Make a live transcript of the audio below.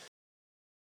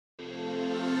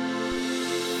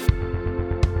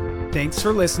Thanks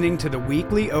for listening to the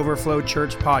weekly Overflow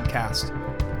Church podcast.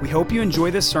 We hope you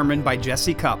enjoy this sermon by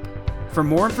Jesse Cupp. For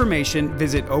more information,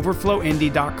 visit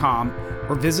overflowindy.com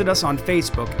or visit us on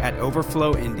Facebook at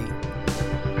Overflow Indy.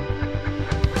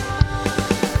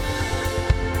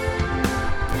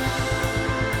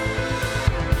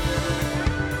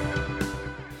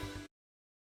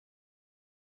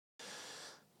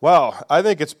 Wow, I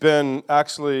think it's been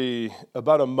actually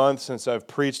about a month since I've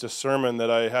preached a sermon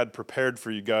that I had prepared for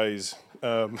you guys.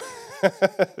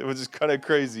 It was just kind of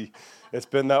crazy. It's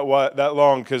been that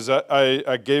long because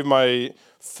I gave my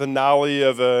finale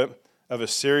of a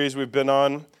series we've been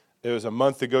on. It was a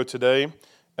month ago today,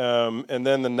 and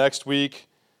then the next week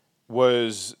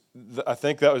was I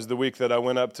think that was the week that I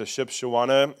went up to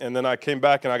Shipshewana, and then I came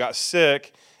back and I got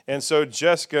sick, and so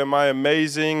Jessica, my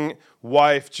amazing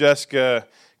wife, Jessica,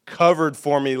 covered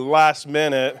for me last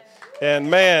minute,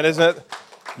 and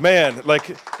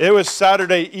like it was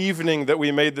Saturday evening that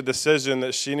we made the decision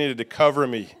that she needed to cover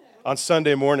me on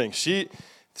Sunday morning. She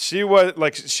was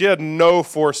like, she had no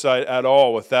foresight at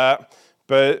all with that,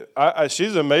 but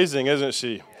she's amazing, isn't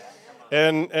she?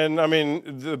 And I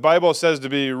mean, the Bible says to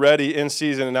be ready in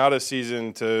season and out of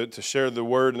season to share the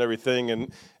word and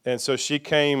everything, and so she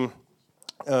came.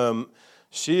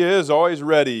 She is always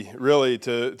ready, really,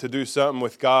 to do something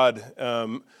with God,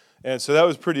 and so that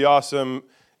was pretty awesome.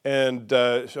 And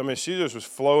I mean, she just was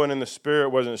flowing in the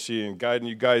Spirit, wasn't she, and guiding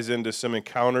you guys into some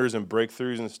encounters and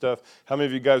breakthroughs and stuff. How many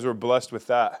of you guys were blessed with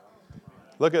that?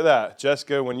 Look at that,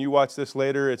 Jessica. When you watch this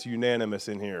later, it's unanimous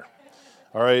in here.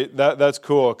 All right, that's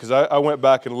cool because I went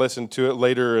back and listened to it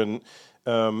later, and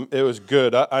it was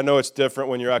good. I know it's different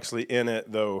when you're actually in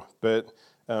it, though, but.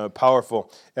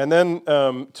 Powerful. And then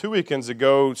 2 weekends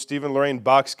ago, Steve and Lorraine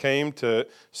Box came to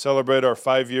celebrate our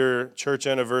 5-year church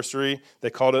anniversary. They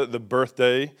called it the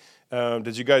birthday.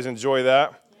 Did you guys enjoy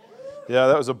that? Yeah,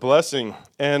 that was a blessing.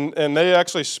 And they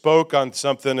actually spoke on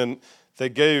something, and they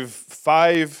gave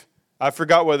 5, I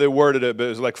forgot what they worded it, but it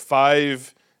was like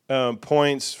 5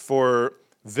 points for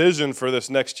vision for this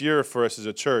next year for us as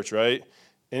a church, right?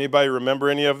 Anybody remember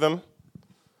any of them?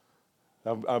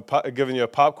 I'm giving you a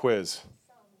pop quiz.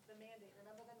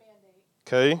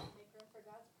 Okay. Make room for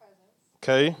God's presence.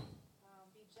 Okay. Be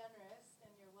generous in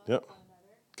your love for one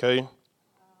another. Okay. That's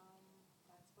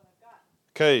what I've got.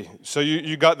 Okay. So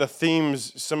you got the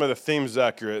themes, some of the themes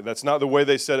accurate. That's not the way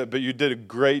they said it, but you did a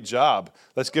great job.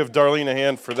 Let's give Darlene a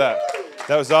hand for that.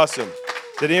 That was awesome.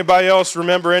 Did anybody else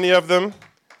remember any of them? Yeah.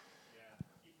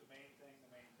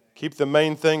 Keep the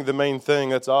main thing the main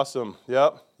thing. That's awesome.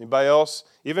 Yep. Anybody else?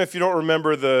 Even if you don't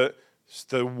remember the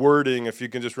wording, if you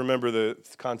can just remember the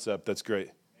concept, that's great.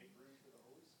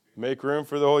 Make room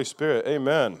for the Holy Spirit.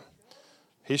 Amen.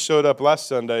 He showed up last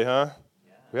Sunday, huh?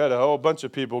 We had a whole bunch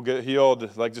of people get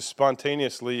healed, like just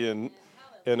spontaneously in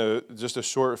just a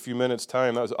short few minutes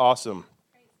time. That was awesome.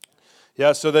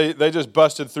 Yeah, so they just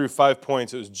busted through 5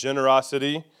 points. It was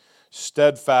generosity,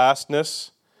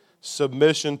 steadfastness,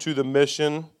 submission to the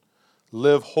mission,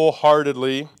 live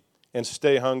wholeheartedly, and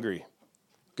stay hungry.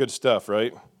 Good stuff,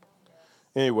 right?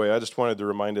 Anyway, I just wanted to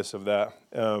remind us of that.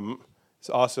 It's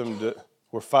awesome that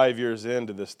we're 5 years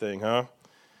into this thing, huh?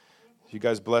 You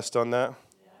guys blessed on that?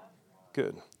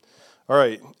 Good. All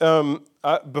right.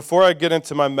 Before I get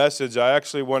into my message, I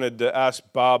actually wanted to ask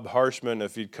Bob Harshman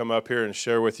if he'd come up here and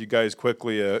share with you guys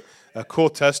quickly a cool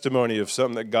testimony of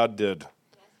something that God did.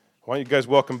 Why don't you guys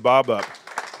welcome Bob up?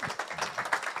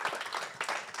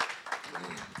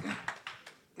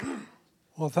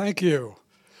 Well, thank you.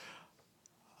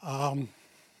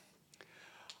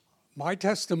 My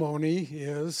testimony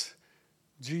is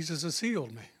Jesus has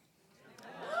healed me.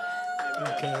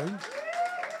 Okay.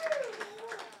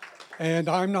 And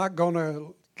I'm not going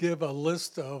to give a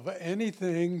list of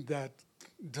anything that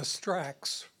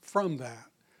distracts from that.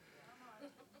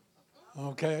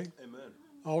 Okay? Amen.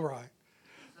 All right.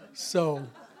 So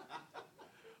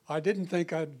I didn't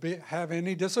think I'd have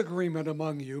any disagreement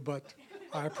among you, but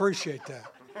I appreciate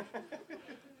that.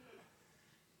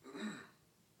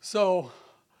 So,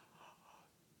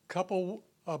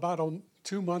 about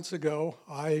 2 months ago,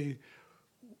 I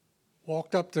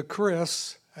walked up to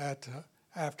Chris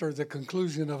after the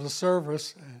conclusion of the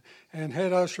service, and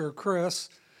head usher Chris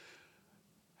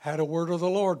had a word of the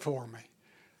Lord for me.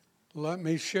 Let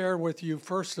me share with you,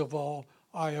 first of all,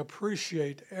 I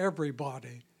appreciate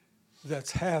everybody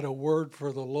that's had a word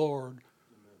for the Lord,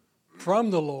 from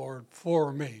the Lord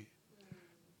for me.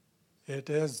 It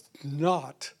is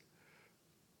not,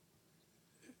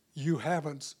 you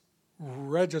haven't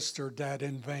registered that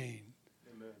in vain.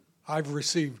 Amen. I've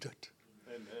received it.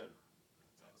 Amen.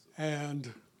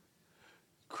 And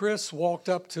Chris walked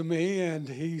up to me and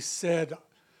he said,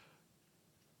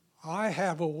 I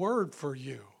have a word for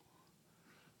you.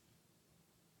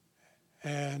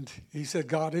 And he said,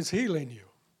 God is healing you.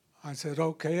 I said,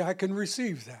 okay, I can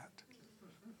receive that.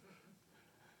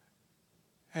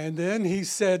 And then he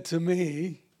said to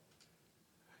me,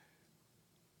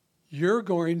 you're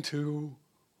going to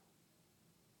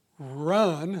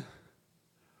run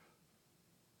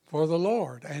for the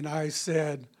Lord. And I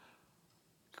said,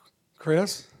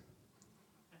 Chris,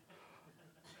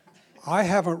 I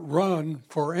haven't run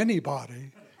for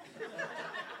anybody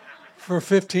for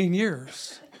 15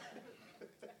 years.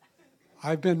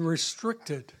 I've been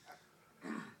restricted.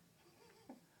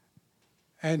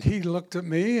 And he looked at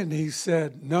me and he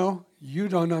said, no, you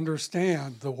don't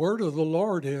understand. The word of the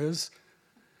Lord is,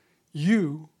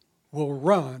 you will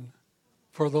run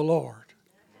for the Lord.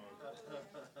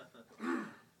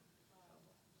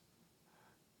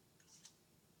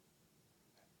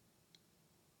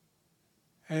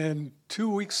 And 2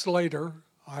 weeks later,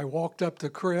 I walked up to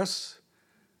Chris.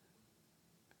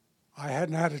 I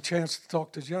hadn't had a chance to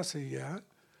talk to Jesse yet,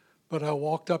 but I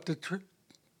walked up to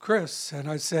Chris and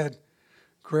I said,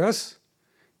 Chris,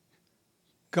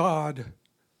 God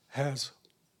has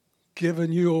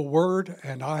given you a word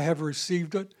and I have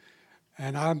received it,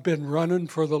 and I've been running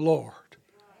for the Lord.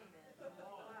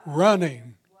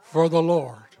 Running for the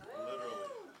Lord.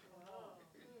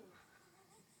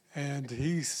 And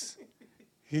he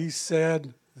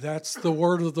said, that's the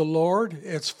word of the Lord.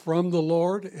 It's from the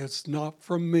Lord. It's not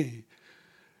from me.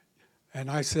 And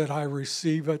I said, I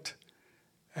receive it,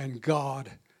 and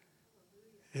God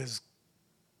is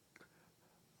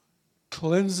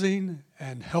cleansing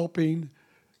and helping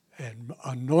and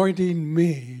anointing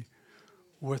me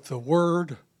with the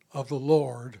word of the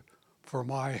Lord for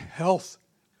my health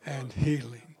and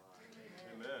healing.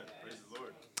 Amen. Praise the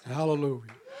Lord. Hallelujah.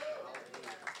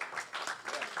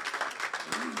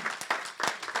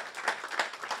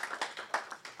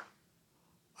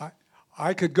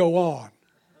 I could go on.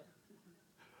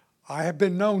 I have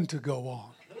been known to go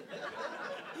on.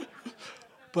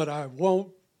 But I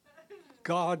won't.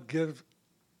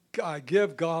 I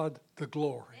give God the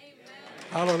glory.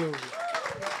 Amen. Hallelujah. Can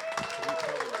you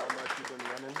tell them how much you've been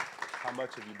running? How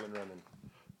much have you been running?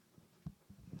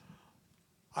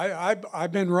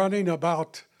 I've been running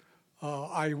about.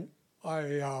 I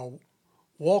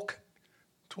walk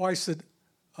twice a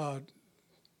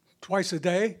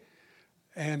day,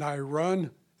 and I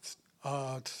run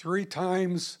 4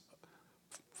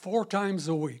 times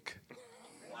a week.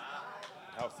 Wow.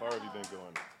 How far have you been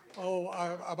going?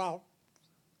 About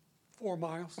 4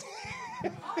 miles.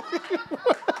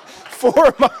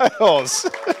 4 miles.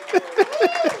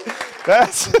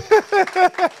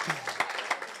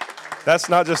 That's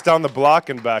not just down the block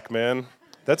and back, man.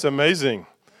 That's amazing.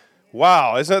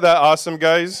 Wow, isn't that awesome,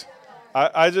 guys?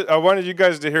 I wanted you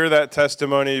guys to hear that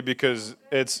testimony because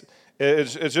it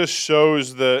just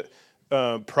shows that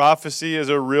prophecy is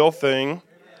a real thing.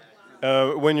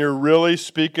 When you're really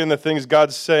speaking the things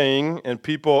God's saying, and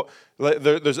people,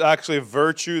 there's actually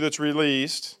virtue that's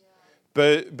released,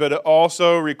 but it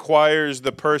also requires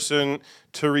the person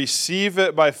to receive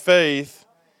it by faith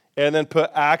and then put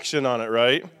action on it,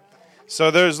 right? So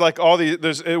there's like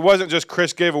it wasn't just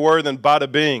Chris gave a word and then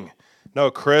bada bing. No,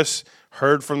 Chris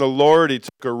heard from the Lord, he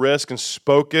took a risk and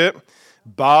spoke it.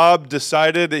 Bob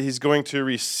decided that he's going to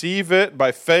receive it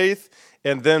by faith,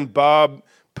 and then Bob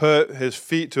put his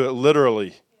feet to it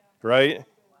literally, right?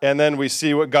 And then we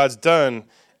see what God's done,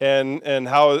 and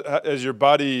how is your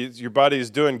body is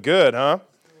doing good, huh?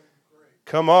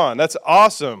 Come on, that's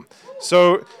awesome.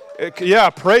 So, yeah,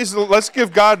 let's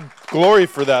give God glory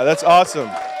for that. That's awesome.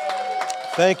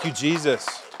 Thank you, Jesus.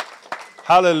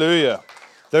 Hallelujah.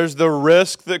 There's the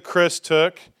risk that Chris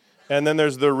took, and then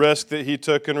there's the risk that he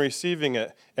took in receiving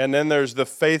it, and then there's the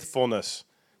faithfulness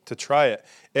to try it.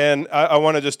 And I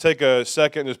want to just take a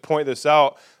second and just point this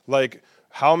out. Like,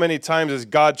 how many times is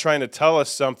God trying to tell us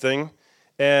something,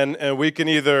 and we can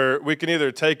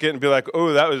either take it and be like,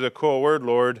 oh, that was a cool word,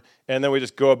 Lord, and then we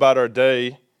just go about our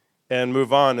day and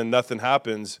move on and nothing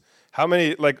happens.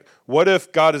 What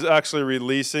if God is actually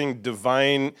releasing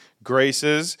divine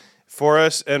graces for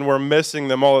us, and we're missing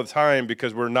them all the time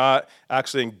because we're not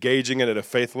actually engaging it at a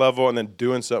faith level and then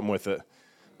doing something with it?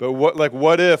 But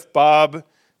what if Bob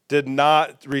did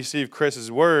not receive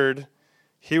Chris's word?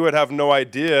 He would have no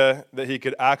idea that he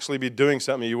could actually be doing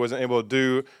something he wasn't able to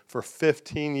do for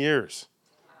 15 years.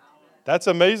 That's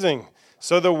amazing.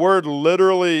 So the word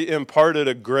literally imparted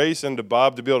a grace into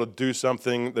Bob to be able to do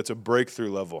something that's a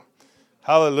breakthrough level.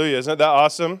 Hallelujah. Isn't that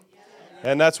awesome?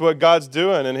 And that's what God's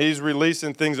doing, and he's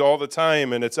releasing things all the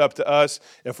time, and it's up to us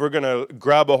if we're going to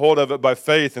grab a hold of it by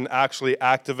faith and actually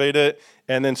activate it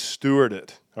and then steward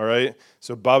it, all right?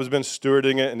 So Bob's been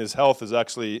stewarding it, and his health is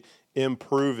actually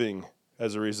improving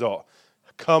as a result.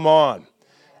 Come on.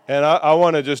 And I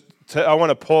want to I want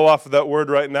to pull off of that word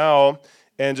right now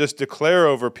and just declare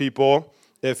over people,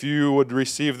 if you would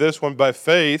receive this one by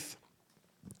faith,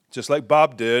 just like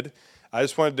Bob did, I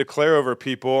just want to declare over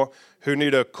people who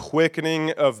need a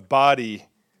quickening of body,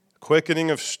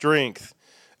 quickening of strength,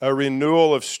 a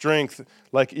renewal of strength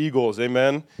like eagles,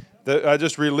 amen? I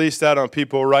just released that on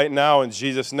people right now in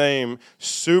Jesus' name.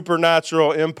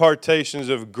 Supernatural impartations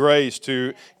of grace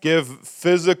to give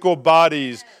physical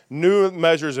bodies new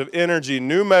measures of energy,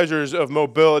 new measures of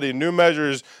mobility, new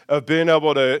measures of being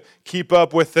able to keep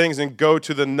up with things and go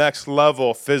to the next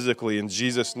level physically in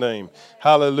Jesus' name.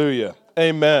 Hallelujah.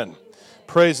 Amen.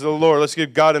 Praise the Lord. Let's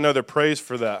give God another praise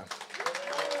for that.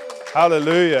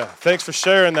 Hallelujah. Thanks for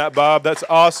sharing that, Bob. That's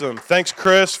awesome. Thanks,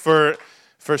 Chris, for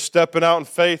stepping out in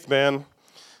faith, man.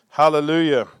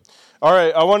 Hallelujah. All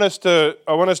right, I want us to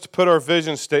put our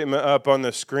vision statement up on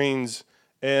the screens,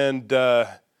 and I'm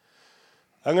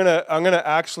gonna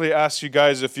actually ask you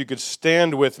guys if you could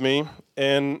stand with me,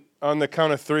 and on the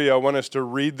count of 3, I want us to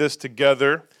read this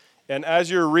together. And as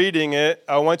you're reading it,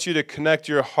 I want you to connect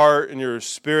your heart and your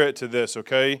spirit to this,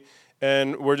 okay?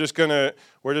 And we're just gonna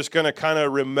kind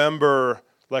of remember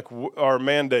like our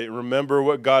mandate. Remember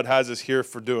what God has us here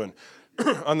for doing.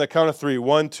 On the count of 3,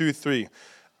 1, 2, 3.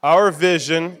 Our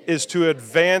vision is to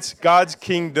advance God's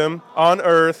kingdom on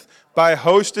earth by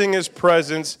hosting His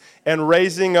presence and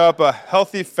raising up a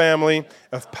healthy family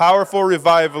of powerful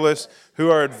revivalists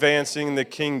who are advancing the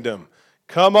kingdom.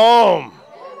 Come on.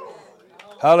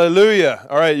 Hallelujah.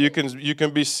 All right, you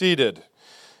can be seated.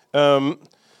 I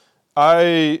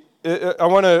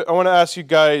want to ask you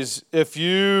guys, if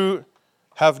you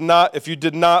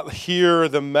did not hear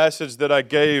the message that I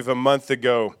gave a month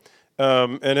ago,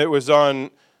 and it was on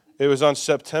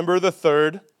September the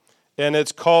 3rd, and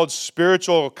it's called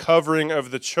Spiritual Covering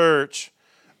of the Church.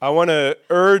 I want to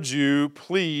urge you,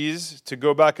 please, to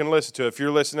go back and listen to it. If you're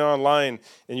listening online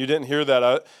and you didn't hear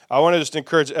that, I want to just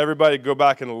encourage everybody to go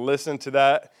back and listen to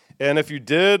that. And if you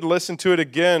did, listen to it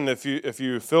again if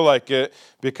you feel like it,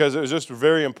 because it was just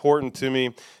very important to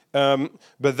me.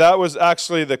 But that was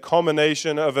actually the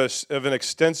culmination of an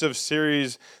extensive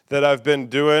series that I've been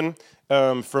doing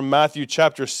from Matthew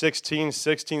chapter 16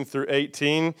 through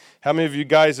 18. How many of you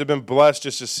guys have been blessed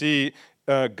just to see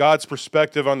God's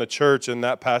perspective on the church in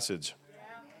that passage?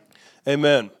 Yeah.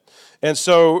 Amen. And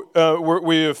so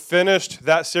we have finished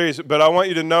that series, but I want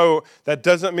you to know that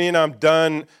doesn't mean I'm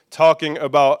done talking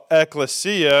about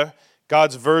ecclesia,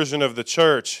 God's version of the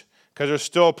church, because there's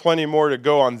still plenty more to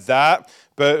go on that.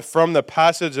 But from the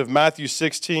passage of Matthew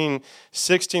 16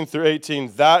 through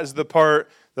 18, that is the part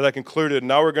that I concluded.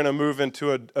 Now we're going to move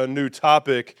into a new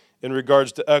topic in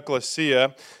regards to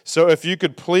ecclesia. So if you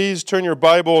could please turn your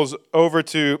Bibles over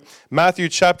to Matthew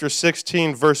chapter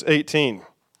 16, verse 18.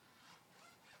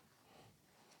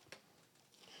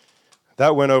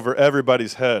 That went over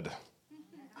everybody's head.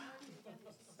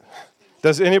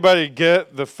 Does anybody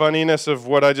get the funniness of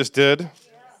what I just did?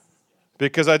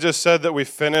 Because I just said that we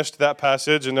finished that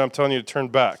passage, and I'm telling you to turn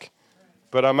back.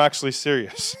 But I'm actually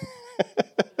serious.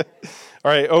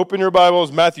 All right, open your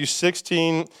Bibles, Matthew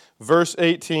 16, verse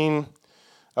 18.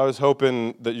 I was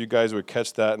hoping that you guys would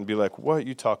catch that and be like, what are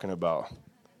you talking about?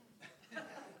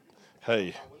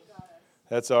 Hey,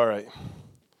 that's all right.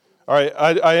 All right,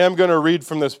 I am going to read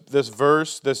from this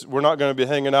verse. We're not going to be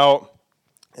hanging out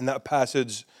in that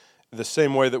passage the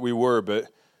same way that we were, but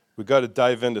we've got to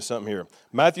dive into something here.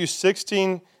 Matthew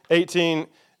 16, 18,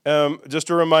 just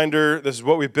a reminder, this is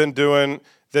what we've been doing.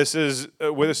 This is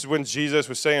when Jesus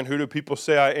was saying, who do people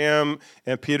say I am?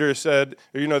 And Peter said,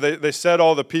 they said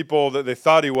all the people that they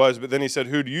thought he was, but then he said,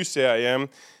 who do you say I am?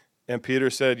 And Peter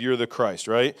said, you're the Christ,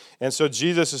 right? And so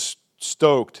Jesus is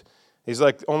stoked. He's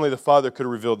like, only the Father could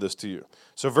have revealed this to you.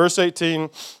 So verse 18,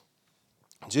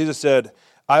 Jesus said,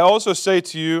 I also say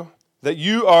to you that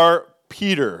you are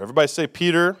Peter. Everybody say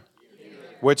Peter,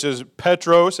 which is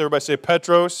Petros. Everybody say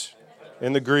Petros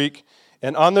in the Greek.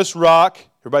 And on this rock,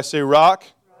 everybody say rock.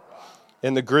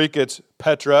 In the Greek, it's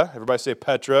Petra. Everybody say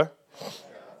Petra.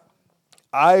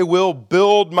 I will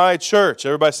build my church.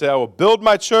 Everybody say, I will build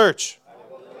my church.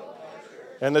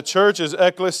 And the church is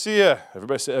ecclesia.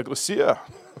 Everybody say ecclesia.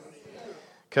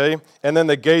 Okay? And then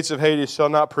the gates of Hades shall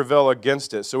not prevail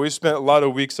against it. So we spent a lot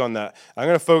of weeks on that. I'm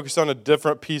going to focus on a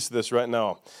different piece of this right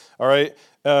now. All right?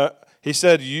 He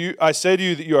said, I say to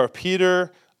you that you are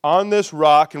Peter. on this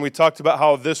rock, and we talked about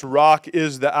how this rock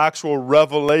is the actual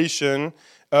revelation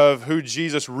of who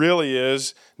Jesus really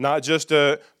is, not just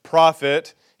a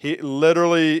prophet. He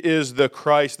literally is the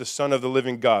Christ, the Son of the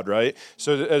living God, right?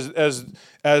 So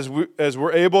as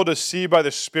we're able to see by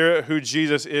the Spirit who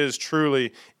Jesus is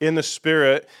truly in the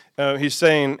Spirit, he's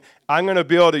saying, I'm going to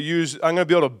be able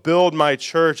to build my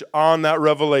church on that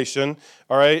revelation.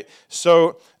 All right.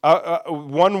 So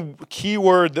one key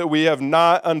word that we have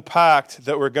not unpacked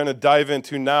that we're going to dive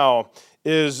into now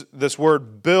is this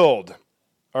word build.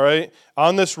 All right.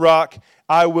 On this rock,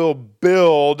 I will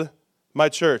build my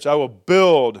church. I will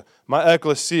build my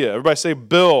ecclesia. Everybody say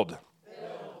build. Build.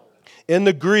 In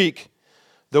the Greek,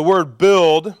 the word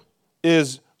build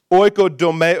is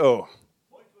oikodomeo.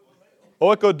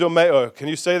 Oikodomeo. Can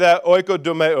you say that?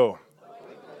 Oikodomeo.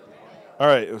 All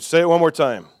right, say it one more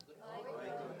time.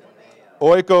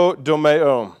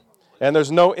 Oikodomeo. And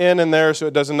there's no N in there, so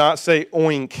it does not say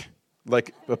oink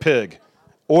like a pig.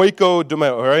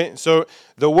 Oikodomeo, all right? So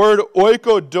the word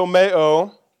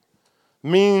oikodomeo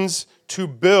means to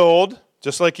build,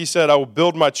 just like he said, I will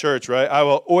build my church, right? I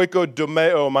will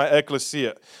oikodomeo my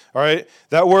ecclesia, all right?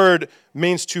 That word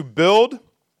means to build,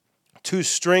 to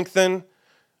strengthen,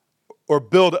 or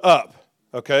build up,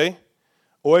 okay?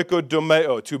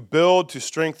 Oikodomeo, to build, to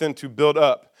strengthen, to build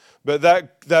up. But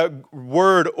that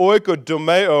word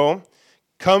oikodomeo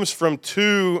comes from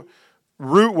two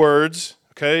root words,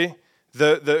 okay,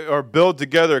 that are built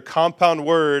together, a compound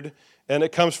word, and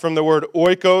it comes from the word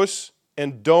oikos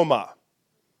and doma.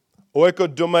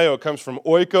 Oikodomeo comes from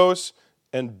oikos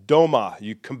and doma.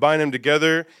 You combine them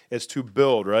together, it's to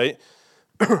build, right?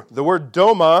 The word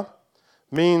doma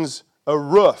means a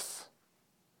roof.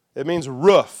 It means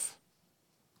roof,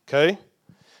 okay?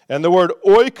 And the word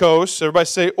oikos, everybody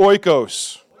say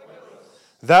oikos.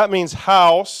 That means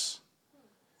house,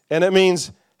 and it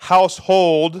means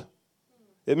household.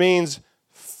 It means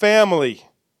family.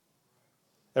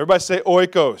 Everybody say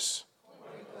oikos.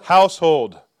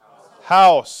 Household.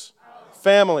 House.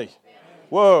 Family.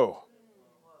 Whoa.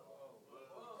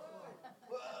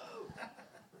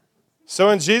 So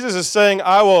when Jesus is saying,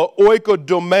 I will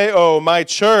oikodomeo my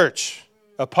church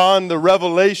upon the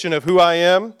revelation of who I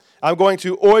am, I'm going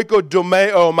to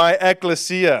oikodomeo my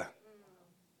ecclesia.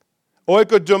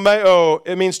 Oikodomeo,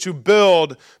 it means to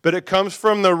build, but it comes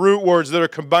from the root words that are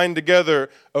combined together,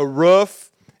 a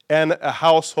roof and a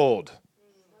household.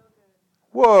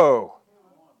 Whoa.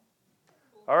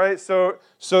 All right, so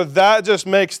that just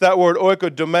makes that word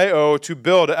oikodomeo, to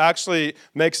build, it actually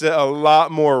makes it a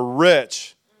lot more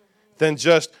rich than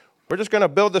just, we're just going to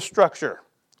build the structure,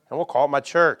 and we'll call it my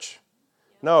church.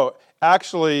 No,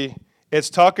 actually, it's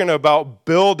talking about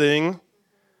building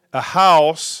a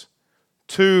house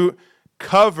to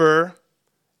cover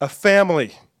a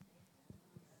family.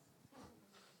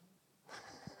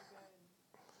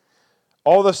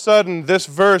 All of a sudden, this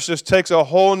verse just takes a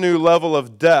whole new level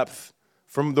of depth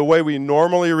from the way we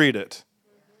normally read it.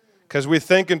 Because we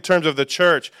think in terms of the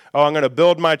church, I'm going to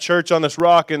build my church on this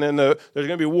rock, and then there's going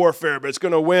to be warfare, but it's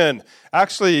going to win.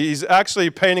 Actually, he's actually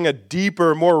painting a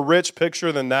deeper, more rich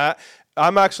picture than that.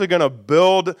 I'm actually going to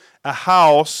build a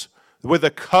house with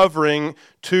a covering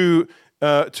to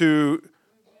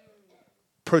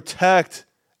protect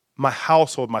my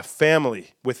household, my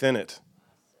family within it.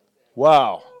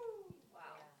 Wow.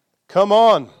 Come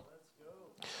on.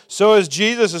 So as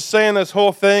Jesus is saying this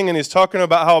whole thing, and he's talking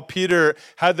about how Peter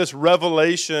had this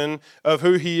revelation of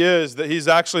who he is, that he's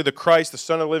actually the Christ, the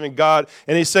Son of the living God,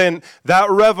 and he's saying that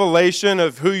revelation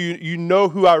of who you know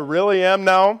who I really am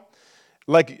now,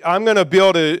 like I'm going to be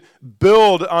able to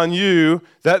build on you,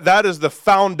 that is the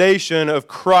foundation of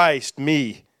Christ,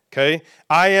 me. Okay?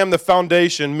 I am the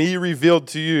foundation, me revealed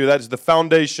to you. That is the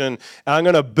foundation. And I'm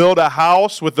going to build a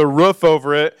house with a roof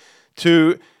over it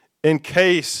to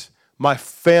encase my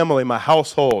family, my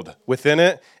household within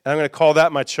it, and I'm going to call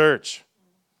that my church.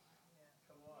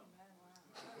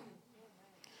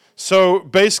 So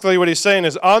basically what he's saying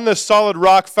is, on this solid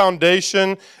rock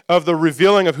foundation of the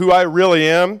revealing of who I really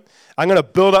am, I'm going to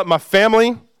build up my family,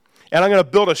 and I'm going to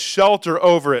build a shelter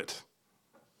over it.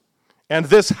 And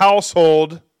this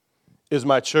household is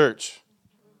my church.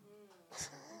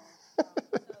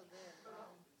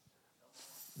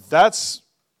 That's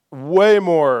way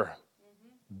more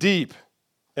deep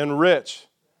and rich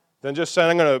than just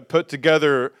saying I'm going to put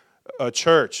together a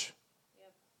church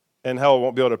and hell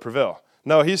won't be able to prevail.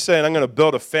 No, he's saying I'm going to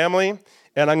build a family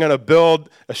and I'm going to build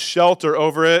a shelter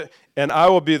over it, and I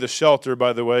will be the shelter,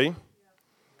 by the way.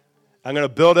 I'm going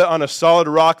to build it on a solid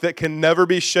rock that can never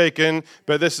be shaken,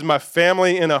 but this is my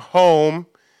family in a home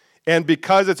And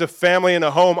because it's a family and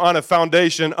a home on a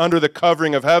foundation under the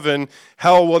covering of heaven,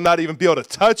 hell will not even be able to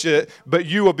touch it, but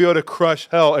you will be able to crush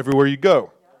hell everywhere you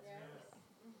go.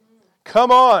 Come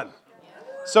on.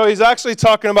 So he's actually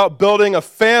talking about building a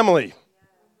family.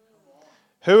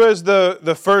 Who is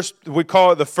the first, we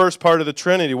call it the first part of the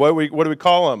Trinity. What do we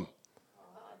call him?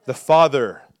 The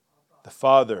Father. The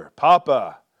Father.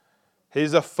 Papa.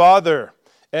 He's a father.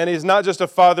 And he's not just a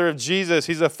father of Jesus,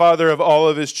 he's a father of all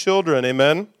of his children.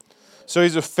 Amen? So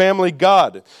he's a family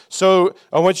God. So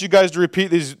I want you guys to repeat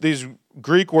these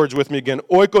Greek words with me again.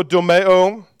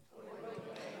 Oikodomeo,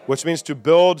 which means to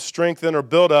build, strengthen, or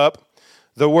build up.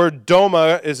 The word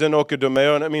doma is in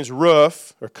oikodomeo, and it means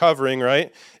roof or covering,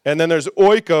 right? And then there's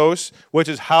oikos, which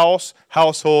is house,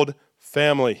 household,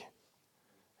 family.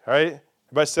 All right?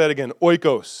 Everybody say it again.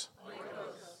 Oikos.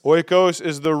 Oikos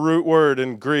is the root word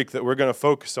in Greek that we're going to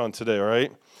focus on today, all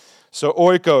right? So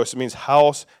oikos, it means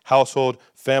house, household,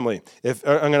 family. If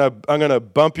I'm gonna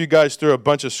bump you guys through a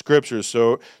bunch of scriptures,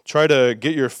 so try to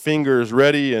get your fingers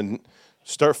ready and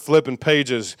start flipping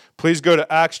pages. Please go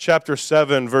to Acts chapter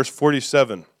 7, verse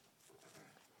 47.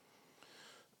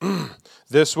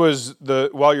 This was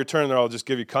while you're turning there, I'll just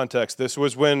give you context. This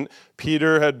was when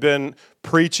Peter had been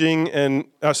preaching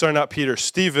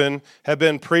Stephen had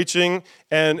been preaching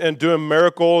and doing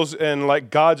miracles and like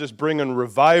God just bringing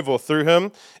revival through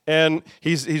him. And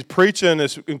he's preaching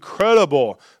this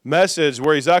incredible message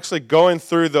where he's actually going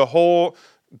through the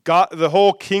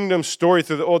whole kingdom story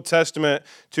through the Old Testament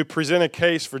to present a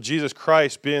case for Jesus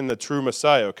Christ being the true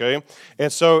Messiah, okay?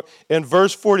 And so in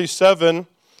verse 47,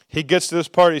 he gets to this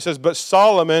part. He says, but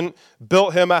Solomon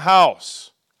built him a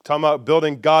house. Talking about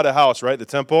building God a house, right? The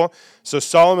temple. So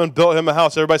Solomon built him a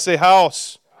house. Everybody say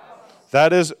house.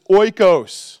 That is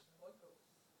oikos.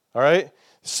 All right?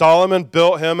 Solomon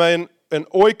built him an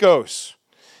oikos.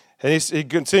 And he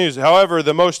continues, however,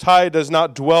 the Most High does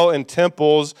not dwell in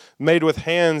temples made with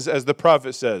hands, as the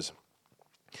prophet says.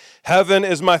 Heaven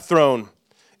is my throne,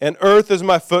 and earth is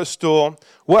my footstool.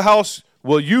 What house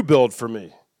will you build for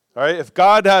me? All right, if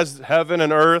God has heaven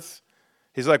and earth,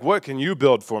 he's like, what can you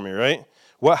build for me, right?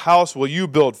 What house will you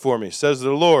build for me, says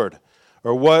the Lord?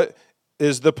 Or what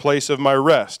is the place of my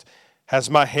rest? Has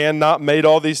my hand not made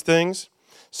all these things?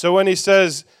 So when he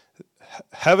says,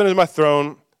 heaven is my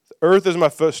throne, earth is my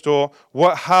footstool,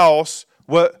 what house,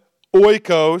 what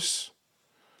oikos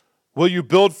will you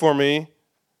build for me?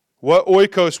 What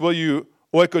oikos will you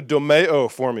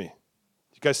oikodomeo for me?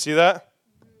 You guys see that?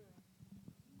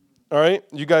 All right,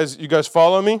 you guys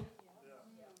follow me?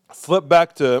 Flip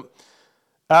back to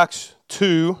Acts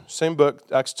 2, same book,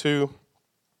 Acts 2.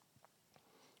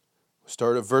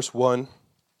 Start at verse 1.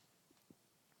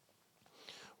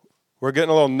 We're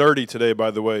getting a little nerdy today,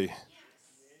 by the way.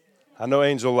 I know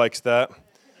Angel likes that.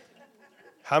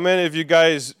 How many of you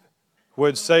guys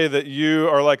would say that you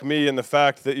are like me in the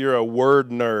fact that you're a word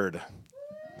nerd?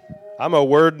 I'm a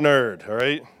word nerd, all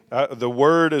right? The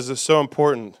word is so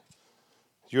important.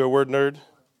 You a word nerd?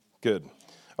 Good.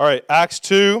 All right, Acts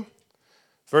 2,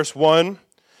 verse 1. I'm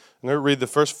going to read the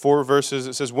first 4 verses.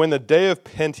 It says, when the day of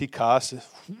Pentecost,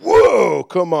 whoa,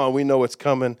 come on, we know what's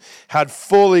coming, had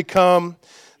fully come,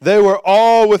 they were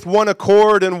all with one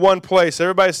accord in one place.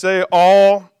 Everybody say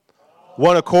all,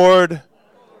 one accord,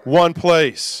 one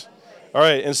place. All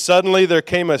right, and suddenly there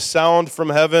came a sound from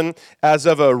heaven as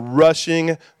of a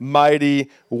rushing mighty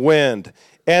wind,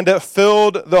 and it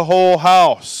filled the whole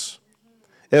house.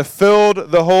 It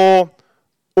filled the whole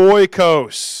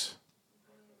oikos.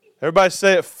 Everybody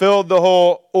say it filled the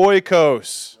whole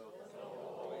oikos.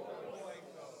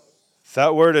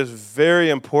 That word is very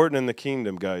important in the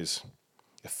kingdom, guys.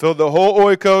 It filled the whole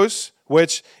oikos,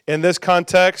 which in this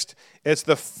context, it's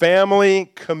the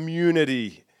family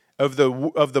community of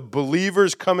the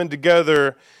believers coming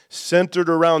together centered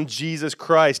around Jesus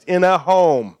Christ in a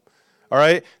home. All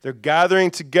right? They're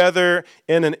gathering together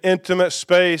in an intimate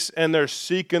space, and they're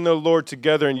seeking the Lord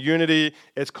together in unity.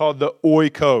 It's called the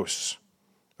oikos.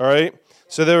 All right?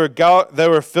 So they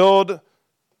were filled.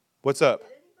 What's up? Did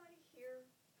anybody hear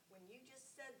when you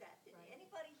just said that? Did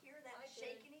anybody hear that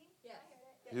shaking? Yes.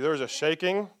 There was a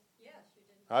shaking? Yes,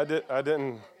 you didn't. I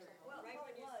didn't. Well, right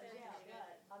when you said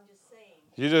that, I'm just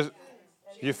saying.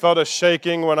 You felt a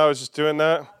shaking when I was just doing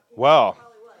that? Wow.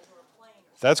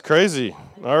 That's crazy.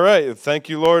 All right. Thank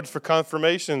you, Lord, for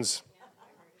confirmations.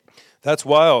 That's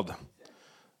wild.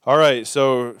 All right.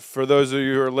 So for those of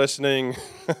you who are listening,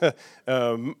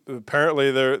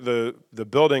 apparently the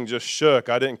building just shook.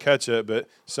 I didn't catch it, but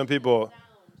some people,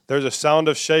 there's a sound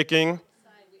of shaking.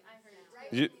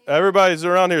 Everybody's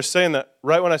around here saying that.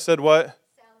 Right when I said what?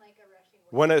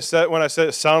 When I said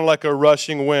it sounded like a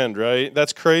rushing wind, right?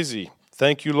 That's crazy.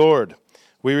 Thank you, Lord.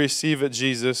 We receive it,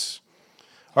 Jesus.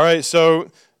 All right, so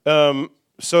the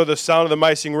sound of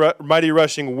the mighty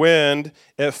rushing wind,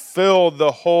 it filled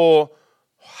the whole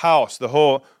house, the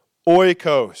whole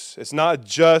oikos. It's not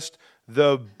just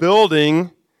the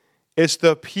building, it's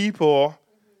the people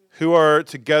who are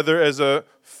together as a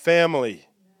family.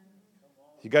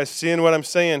 You guys seeing what I'm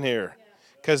saying here?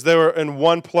 Because they were in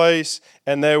one place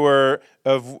and they were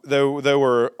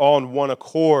all in one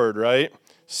accord, right?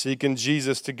 Seeking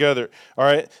Jesus together. All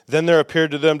right. Then there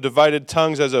appeared to them divided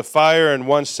tongues as of fire, and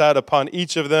one sat upon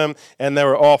each of them, and they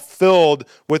were all filled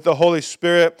with the Holy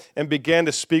Spirit and began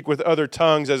to speak with other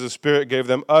tongues as the Spirit gave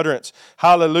them utterance.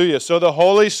 Hallelujah. So the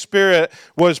Holy Spirit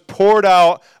was poured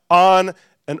out on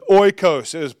an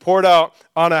oikos. It was poured out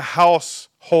on a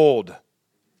household,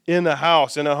 in a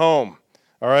house, in a home,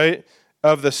 all right,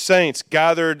 of the saints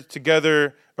gathered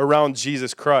together around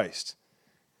Jesus Christ.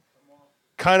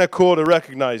 Kind of cool to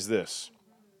recognize this.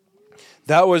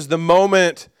 That was the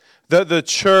moment that the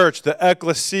church, the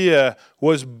ecclesia,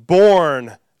 was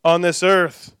born on this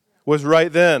earth, was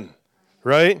right then,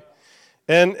 right?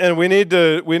 And we need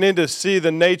to see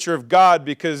the nature of God,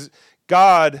 because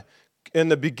God, in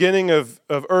the beginning of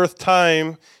earth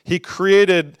time, He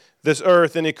created this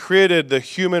earth and He created the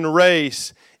human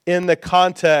race in the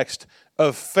context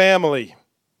of family.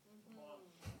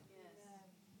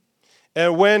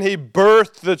 And when He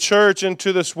birthed the church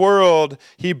into this world,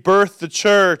 He birthed the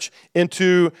church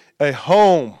into a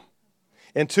home,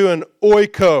 into an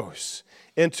oikos,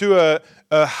 into a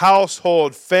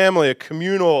household family, a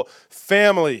communal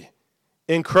family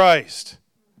in Christ.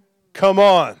 Come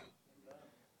on.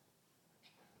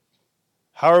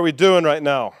 How are we doing right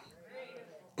now?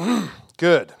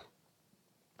 Good.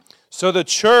 So the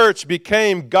church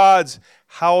became God's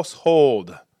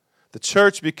household. The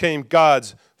church became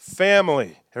God's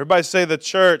family. Everybody say the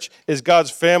church is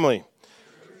God's family.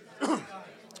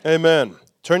 Amen.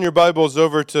 Turn your Bibles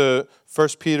over to 1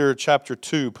 Peter chapter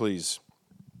 2, please.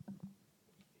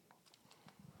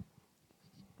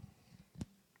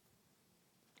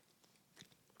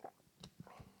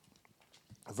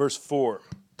 Verse 4. It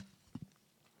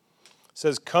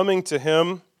says, coming to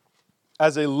Him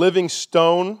as a living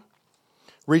stone,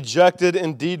 rejected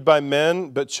indeed by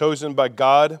men, but chosen by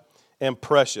God and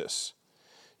precious.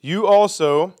 You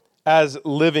also, as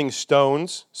living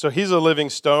stones, so He's a living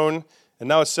stone, and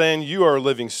now it's saying you are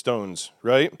living stones,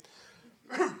 right?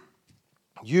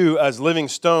 You, as living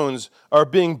stones, are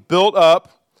being built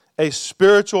up a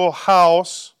spiritual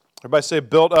house. Everybody say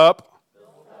built up.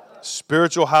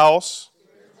 Spiritual house.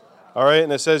 All right,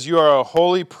 and it says you are a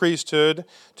holy priesthood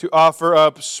to offer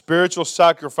up spiritual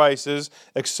sacrifices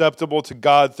acceptable to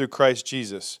God through Christ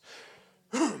Jesus.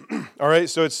 All right,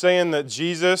 so it's saying that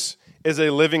Jesus is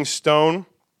a living stone,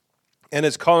 and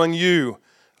it's calling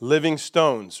living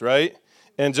stones, right?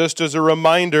 And just as a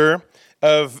reminder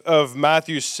of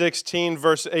Matthew 16,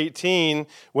 verse 18,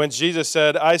 when Jesus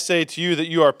said, I say to you that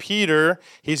you are Peter,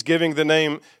 He's giving the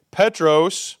name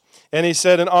Petros, and He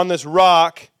said, and on this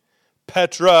rock,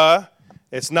 Petra,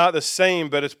 it's not the same,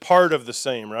 but it's part of the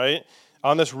same, right?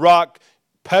 On this rock,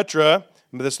 Petra,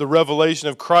 that's the revelation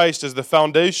of Christ as the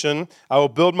foundation, I will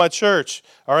build my church.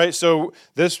 All right, so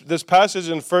this passage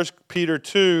in 1 Peter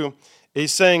 2,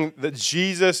 he's saying that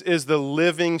Jesus is the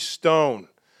living stone.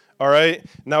 All right,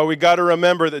 now we got to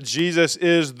remember that Jesus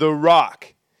is the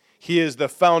rock. He is the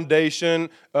foundation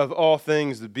of all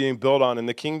things that being built on in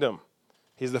the kingdom.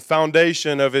 He's the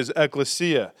foundation of His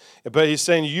ecclesia. But He's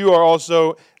saying you are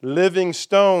also living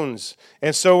stones.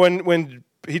 And so when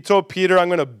He told Peter, I'm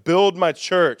going to build my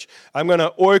church. I'm going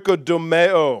to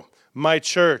oikodomeo my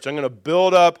church. I'm going to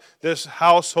build up this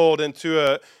household I'm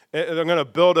going to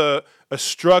build a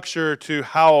structure to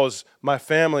house my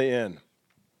family in.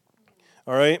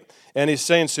 All right? And He's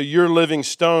saying, so you're living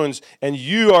stones, and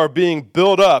you are being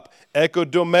built up,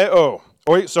 oikodomeo,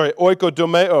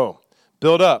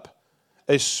 build up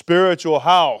a spiritual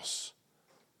house,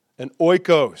 an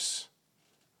oikos.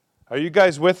 Are you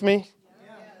guys with me?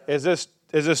 Is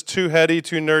this too heady,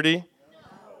 too nerdy? No.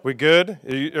 We good?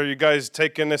 Are you guys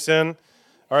taking this in?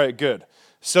 All right, good.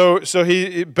 So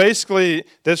he basically,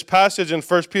 this passage in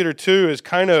 1 Peter 2 is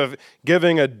kind of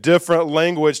giving a different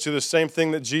language to the same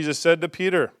thing that Jesus said to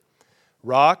Peter.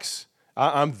 Rocks,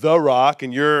 I'm the rock,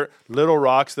 and you're little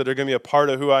rocks that are going to be a part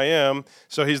of who I am.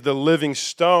 So He's the living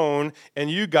stone, and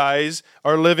you guys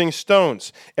are living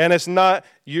stones. And it's not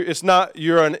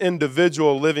you're an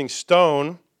individual living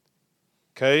stone,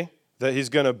 okay, that He's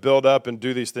going to build up and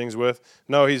do these things with.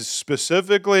 No, He's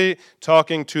specifically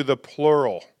talking to the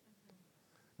plural.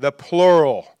 The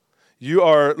plural. You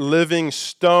are living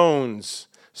stones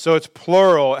So it's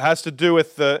plural. It has to do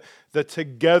with the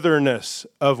togetherness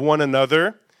of one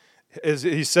another. As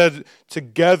he said,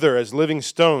 together as living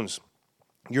stones,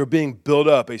 you're being built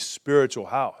up a spiritual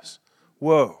house.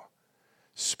 Whoa.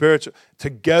 Spiritual.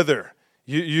 Together.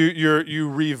 You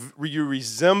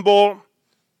resemble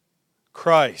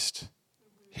Christ.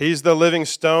 He's the living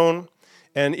stone,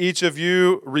 and each of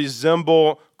you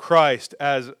resemble Christ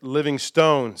as living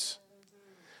stones.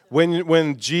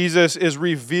 When Jesus is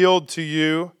revealed to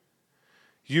you,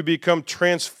 you become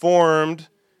transformed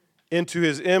into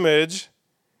his image,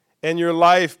 and your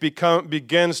life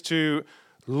begins to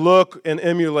look and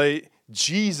emulate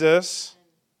Jesus.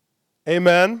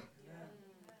 Amen?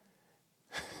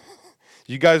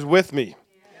 You guys with me?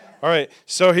 All right,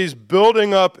 so he's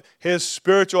building up his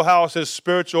spiritual house, his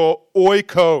spiritual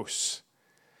oikos.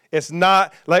 It's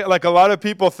not like a lot of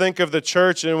people think of the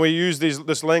church, and we use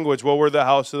this language. Well, we're the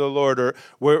house of the Lord, or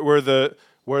we're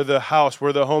the house,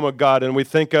 we're the home of God, and we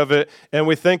think of it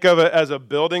as a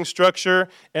building structure,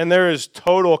 and there is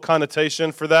total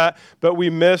connotation for that. But we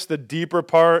miss the deeper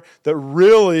part that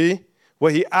really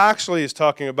what he actually is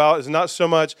talking about is not so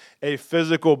much a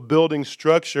physical building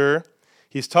structure.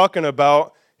 He's talking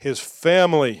about his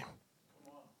family,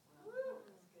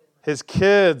 his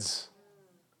kids.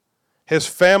 His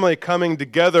family coming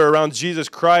together around Jesus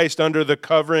Christ under the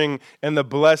covering and the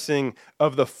blessing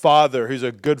of the Father, who's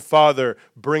a good father,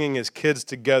 bringing his kids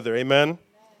together. Amen?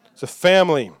 It's a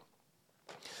family.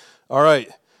 All right.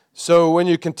 So when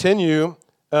you continue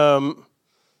in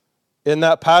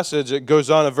that passage, it goes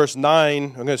on in verse 9.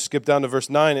 I'm going to skip down to verse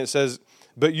 9. It says,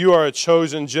 "But you are a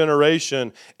chosen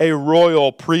generation, a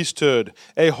royal priesthood,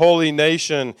 a holy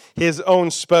nation, his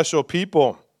own special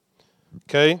people."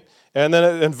 Okay? And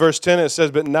then in verse 10 it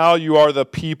says, "But now you are the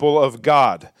people of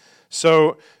God."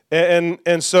 So,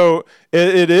 and so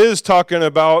it is talking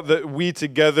about that we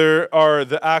together are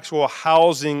the actual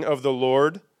housing of the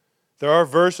Lord. There are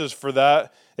verses for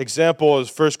that. Example is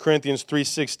 1 Corinthians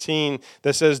 3:16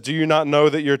 that says, "Do you not know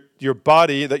that your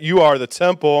body, that you are the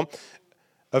temple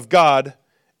of God,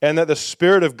 and that the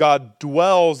Spirit of God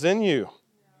dwells in you?"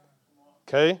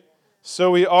 Okay?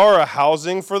 So we are a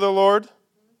housing for the Lord.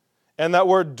 And that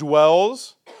word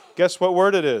dwells, guess what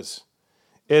word it is?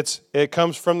 It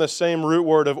comes from the same root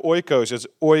word of oikos. It's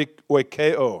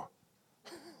oikeo.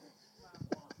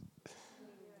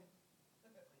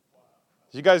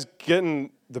 You guys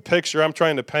getting the picture I'm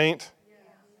trying to paint?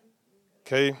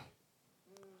 Okay.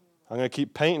 I'm going to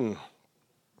keep painting.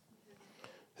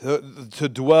 To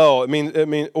dwell, it means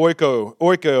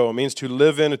oikeo means to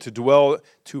live in, to dwell,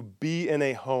 to be in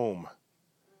a home.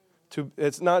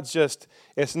 It's not just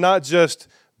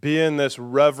being this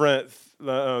reverent,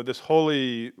 this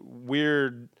holy,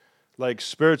 weird, like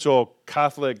spiritual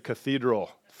Catholic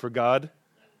cathedral for God.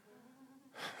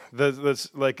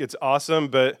 That's like it's awesome,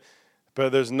 but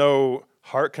there's no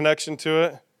heart connection to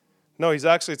it. No, he's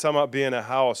actually talking about being a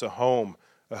house, a home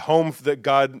that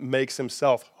God makes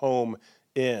himself home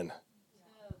in.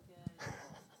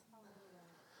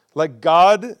 Like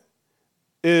God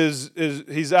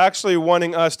he's actually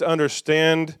wanting us to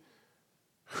understand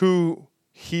who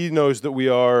he knows that we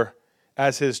are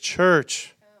as his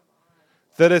church.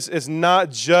 That it's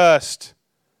not just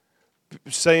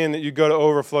saying that you go to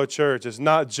Overflow Church. It's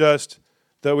not just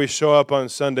that we show up on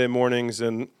Sunday mornings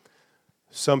and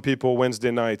some people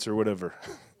Wednesday nights or whatever.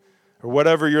 Or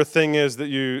whatever your thing is that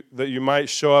you might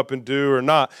show up and do or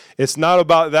not. It's not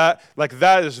about that. Like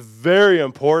that is very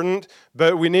important,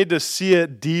 but we need to see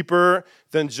it deeper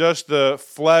than just the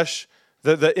flesh,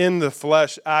 the in the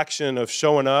flesh action of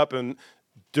showing up and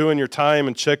doing your time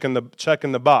and checking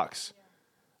the box.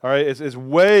 All right, it's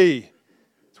way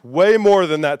more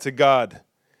than that to God.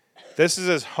 This is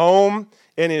his home,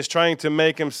 and he's trying to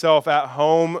make himself at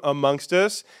home amongst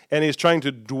us, and he's trying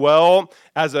to dwell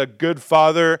as a good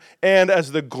father and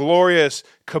as the glorious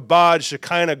kabod,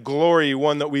 Shekinah glory,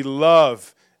 one that we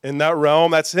love in that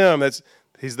realm. That's him.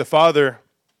 He's the father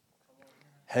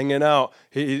hanging out.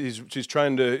 He's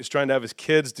trying to have his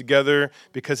kids together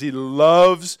because he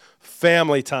loves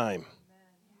family time.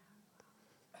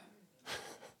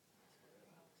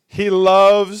 He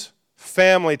loves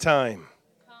family time.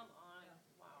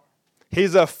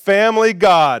 He's a family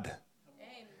God.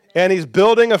 And he's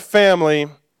building a family,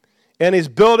 and he's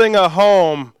building a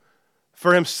home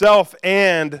for himself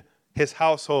and his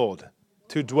household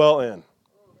to dwell in.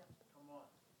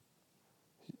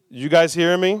 You guys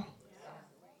hearing me?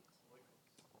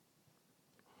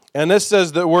 And this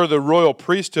says that we're the royal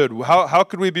priesthood. How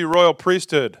could we be royal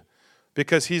priesthood?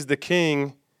 Because he's the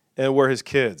king and we're his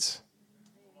kids.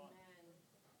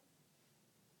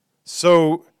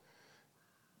 So,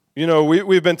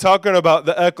 we've been talking about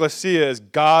the ecclesia as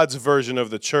God's version of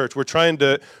the church. We're trying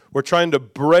to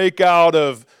break out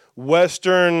of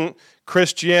Western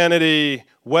Christianity,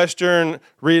 Western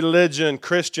religion,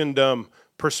 Christendom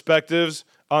perspectives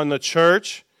on the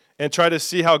church and try to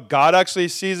see how God actually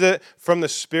sees it from the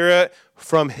Spirit,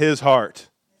 from His heart.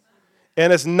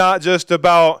 And it's not just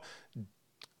about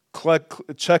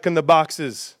checking the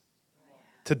boxes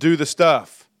to do the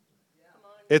stuff.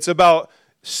 It's about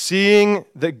seeing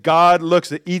that God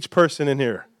looks at each person in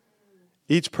here.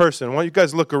 Each person. Why don't you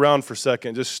guys look around for a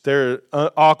second? Just stare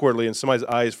awkwardly in somebody's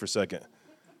eyes for a second.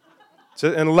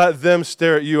 And let them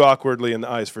stare at you awkwardly in the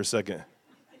eyes for a second.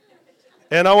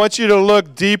 And I want you to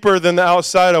look deeper than the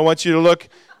outside. I want you to look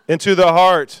into the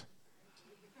heart.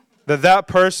 That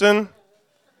person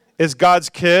is God's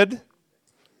kid.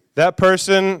 That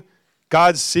person,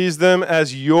 God sees them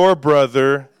as your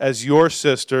brother, as your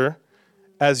sister,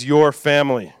 as your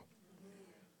family.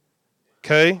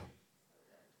 Okay?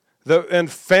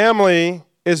 And family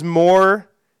is more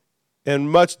and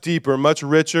much deeper, much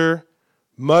richer,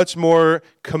 much more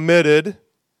committed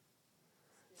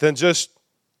than just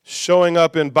showing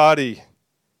up in body.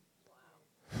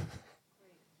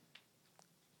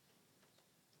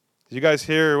 You guys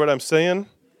hear what I'm saying?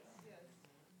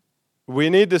 We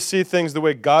need to see things the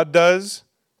way God does,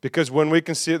 because when we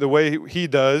can see it the way He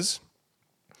does,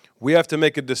 we have to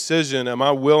make a decision. Am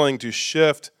I willing to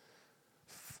shift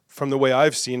from the way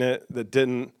I've seen it that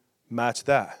didn't match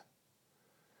that?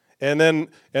 And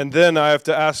then I have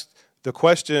to ask the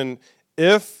question,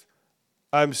 if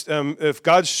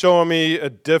God's showing me a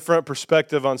different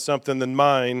perspective on something than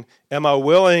mine, am I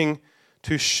willing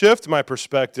to shift my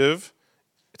perspective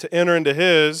to enter into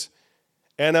His?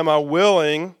 And am I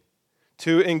willing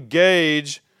to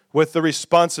engage with the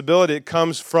responsibility that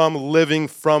comes from living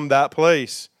from that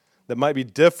place that might be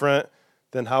different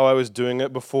than how I was doing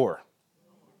it before?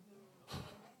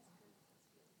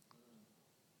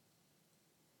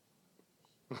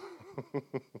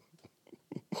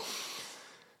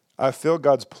 I feel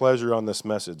God's pleasure on this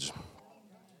message.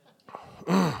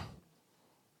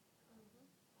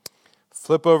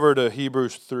 Flip over to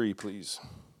Hebrews 3, please.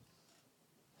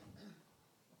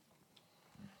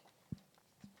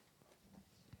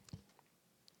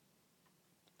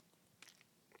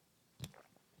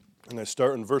 I'm going to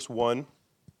start in verse 1.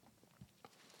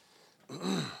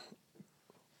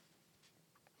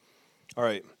 All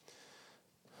right.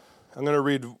 I'm going to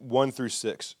read 1 through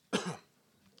 6.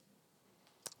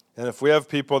 And if we have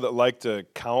people that like to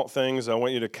count things, I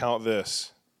want you to count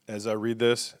this as I read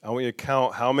this. I want you to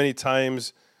count how many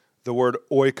times the word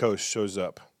oikos shows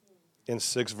up in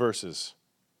 6 verses.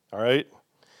 All right?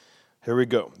 Here we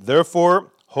go.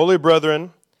 Therefore, holy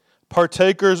brethren,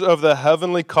 partakers of the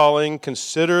heavenly calling,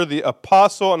 consider the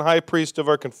apostle and high priest of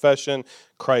our confession,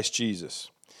 Christ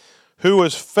Jesus, who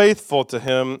was faithful to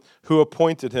Him who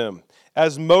appointed Him,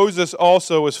 as Moses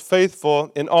also was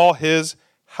faithful in all his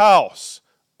house.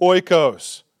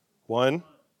 Oikos. 1.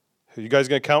 Are you guys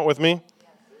going to count with me?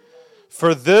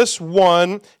 For this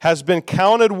one has been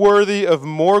counted worthy of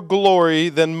more glory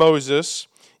than Moses,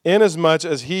 inasmuch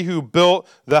as he who built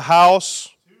the house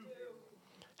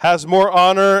has more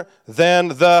honor than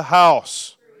the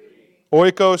house.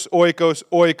 Oikos, oikos,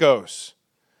 oikos.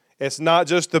 It's not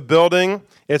just the building,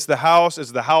 it's the house,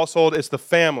 it's the household, it's the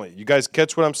family. You guys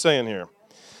catch what I'm saying here?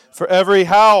 For every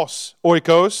house,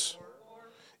 oikos,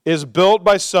 is built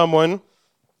by someone,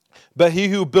 but he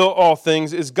who built all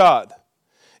things is God.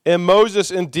 And Moses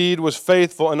indeed was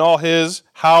faithful in all his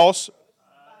house,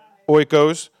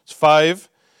 oikos, 5,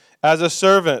 as a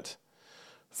servant,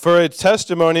 for a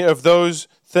testimony of those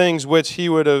things which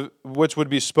would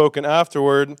be spoken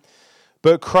afterward.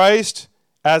 But Christ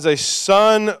as a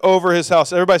son over his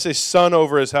house. Everybody say son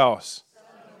over his house.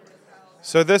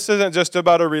 So this isn't just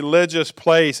about a religious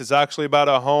place. It's actually about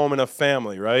a home and a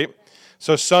family, right?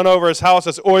 So son over his house,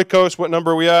 that's oikos. What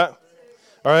number are we at?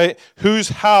 All right. Whose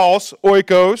house,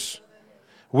 oikos,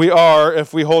 we are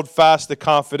if we hold fast the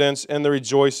confidence and the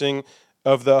rejoicing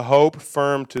of the hope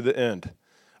firm to the end.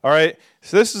 All right.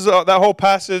 So this is that whole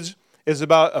passage is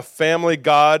about a family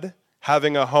God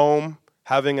having a home,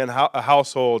 having a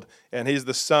household, and He's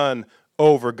the son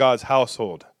over God's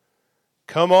household.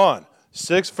 Come on.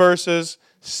 6 verses,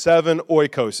 7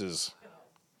 oikoses.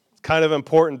 It's kind of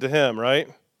important to Him, right?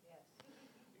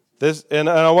 And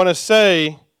I want to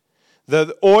say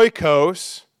that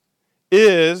oikos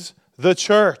is the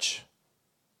church.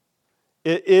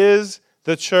 It is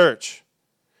the church.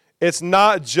 It's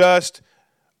not just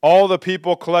all the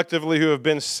people collectively who have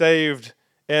been saved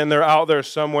and they're out there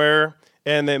somewhere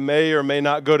and they may or may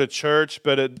not go to church,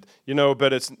 but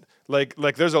it's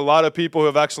Like there's a lot of people who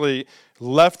have actually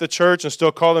left the church and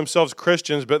still call themselves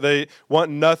Christians, but they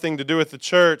want nothing to do with the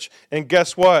church. And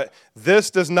guess what?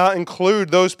 This does not include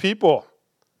those people.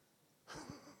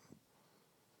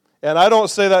 And I don't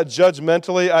say that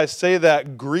judgmentally. I say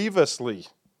that grievously.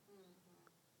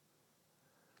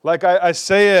 Like I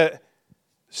say it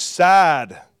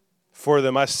sad for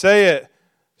them. I say it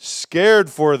scared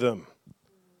for them.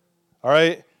 All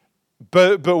right?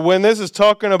 But when this is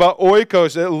talking about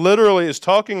oikos, it literally is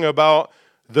talking about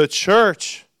the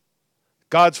church,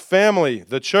 God's family,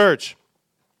 the church.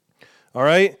 All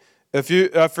right?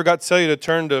 I forgot to tell you to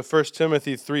turn to 1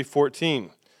 Timothy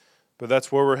 3:14, but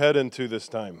that's where we're heading to this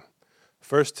time.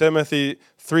 1 Timothy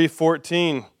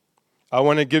 3:14. I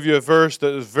want to give you a verse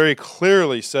that very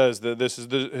clearly says that this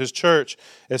is his church.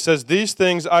 It says, "These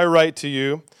things I write to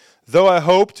you, though I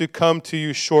hope to come to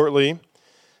you shortly.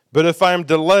 But if I am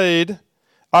delayed,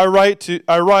 I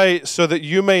write so that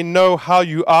you may know how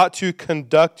you ought to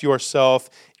conduct yourself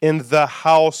in the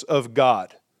house of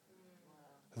God."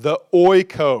 The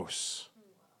oikos.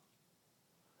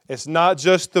 It's not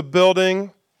just the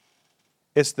building,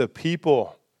 it's the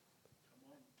people.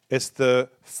 It's the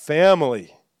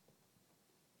family.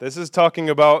 This is talking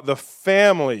about the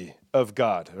family of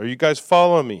God. Are you guys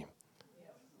following me?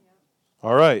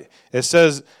 All right. It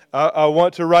says, I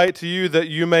want to write to you that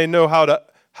you may know how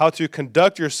to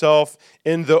conduct yourself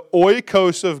in the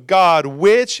oikos of God,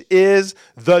 which is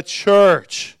the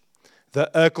church,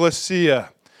 the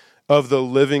ecclesia of the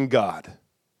living God.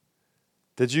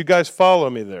 Did you guys follow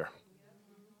me there?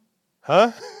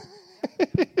 Huh?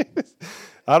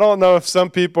 I don't know if some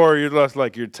people are, you're just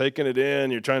like, you're taking it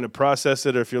in, you're trying to process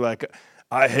it, or if you're like,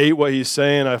 I hate what he's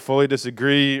saying, I fully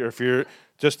disagree, or if you're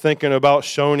just thinking about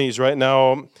Shoney's right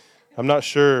now, I'm not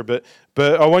sure. But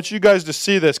I want you guys to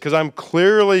see this, because I'm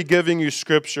clearly giving you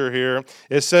scripture here.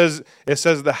 It says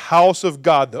the house of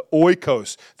God, the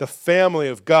oikos, the family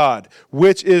of God,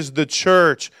 which is the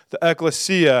church, the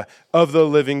ecclesia of the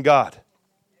living God.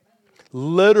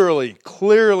 Literally,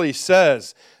 clearly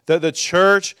says that the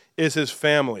church is his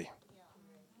family.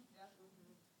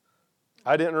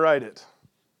 I didn't write it.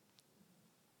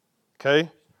 Okay?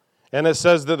 And it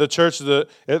says that the church,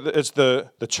 it's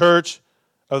the church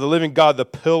of the living God, the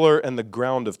pillar and the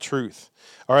ground of truth.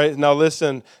 All right, now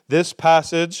listen, this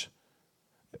passage,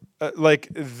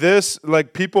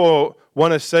 people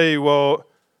want to say, well,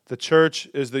 the church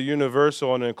is the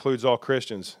universal and it includes all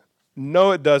Christians.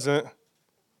 No, it doesn't.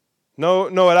 No,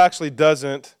 it actually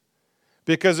doesn't.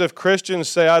 Because if Christians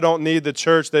say, I don't need the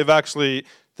church, they've actually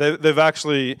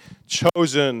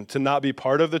chosen to not be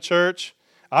part of the church.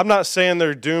 I'm not saying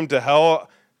they're doomed to hell.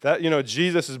 That,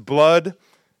 Jesus' blood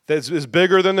is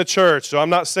bigger than the church. So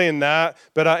I'm not saying that,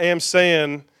 but I am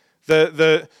saying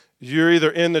that you're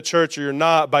either in the church or you're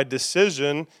not by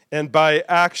decision and by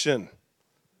action.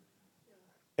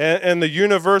 And the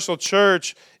universal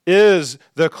church is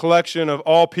the collection of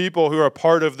all people who are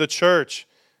part of the church.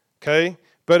 Okay?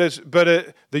 But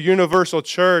the universal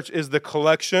church is the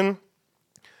collection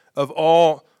of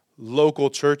all local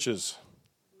churches.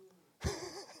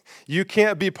 You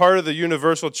can't be part of the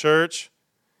universal church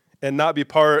and not be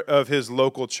part of his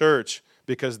local church,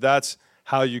 because that's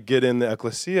how you get in the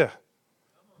ecclesia.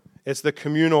 It's the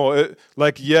communal,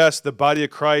 yes, the body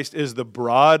of Christ is the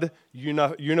broad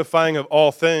unifying of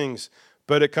all things,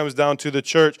 but it comes down to the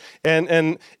church.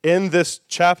 And in this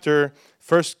chapter,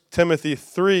 1 Timothy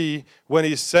 3, when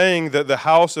he's saying that the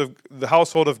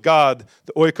household of God,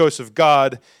 the oikos of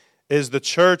God, is the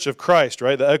church of Christ,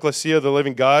 right? The ecclesia of the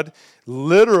living God,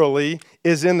 literally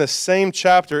is in the same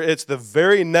chapter. It's the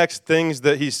very next things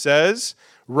that he says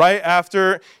right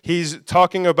after he's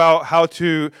talking about how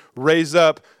to raise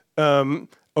up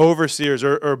overseers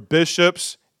or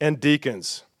bishops and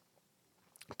deacons,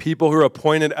 people who are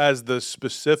appointed as the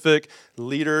specific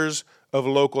leaders of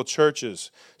local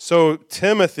churches. So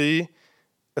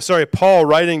Paul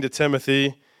writing to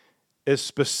Timothy is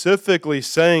specifically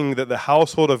saying that the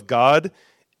household of God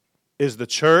is the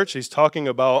church. He's talking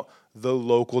about the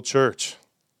local church.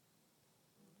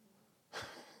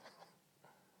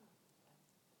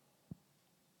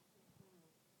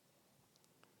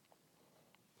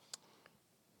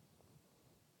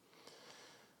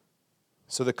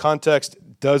 So the context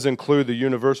does include the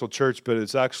universal church, but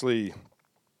it's actually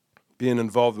being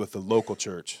involved with the local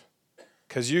church.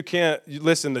 Because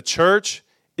the church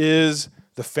is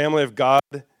the family of God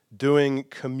doing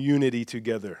community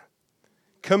together.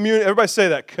 Everybody say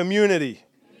that, community.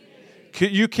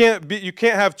 You can't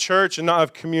have church and not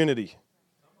have community.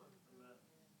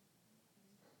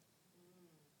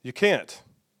 You can't.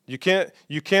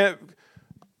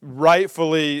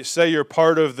 rightfully say you're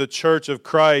part of the church of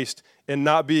Christ and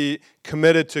not be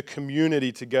committed to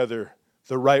community together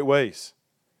the right ways.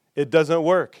 It doesn't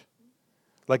work.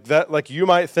 Like that, like you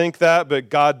might think that, but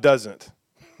God doesn't.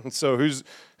 And so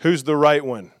who's the right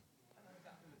one?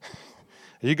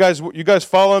 You guys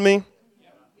following me?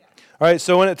 All right,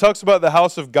 so when it talks about the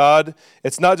house of God,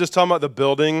 it's not just talking about the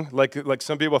building, like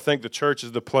some people think the church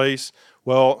is the place.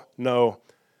 Well, no.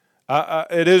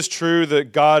 It is true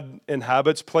that God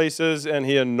inhabits places and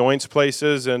he anoints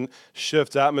places and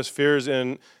shifts atmospheres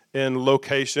in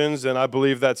locations, and I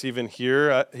believe that's even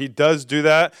here. He does do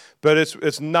that, but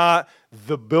it's not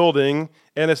the building,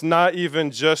 and it's not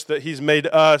even just that he's made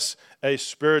us a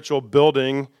spiritual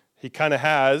building. He kind of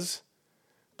has,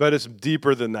 but it's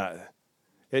deeper than that.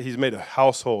 He's made a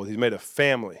household. He's made a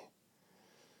family.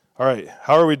 All right,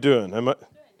 how are we doing?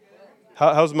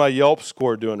 How's my Yelp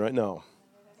score doing right now?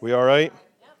 We all right?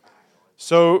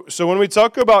 So when we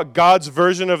talk about God's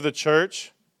version of the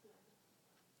church,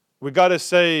 we got to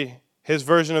say his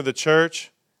version of the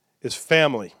church is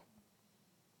family.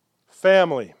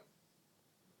 Family.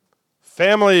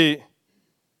 Family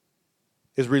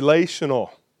is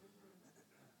relational.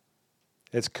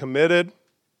 It's committed.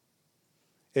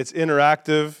 It's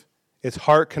interactive. It's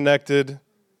heart connected.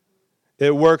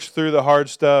 It works through the hard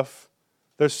stuff.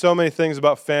 There's so many things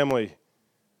about family.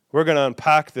 We're going to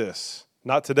unpack this.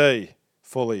 Not today,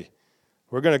 fully.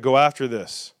 We're going to go after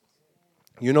this.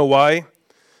 You know why?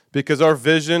 Because our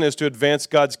vision is to advance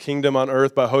God's kingdom on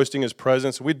earth by hosting his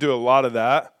presence. We do a lot of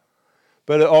that.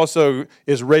 But it also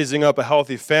is raising up a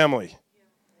healthy family.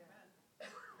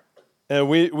 And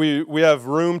we have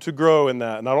room to grow in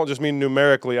that. And I don't just mean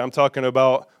numerically. I'm talking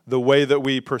about the way that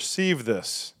we perceive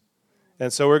this.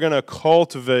 And so we're going to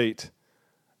cultivate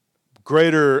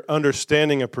greater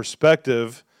understanding and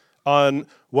perspective on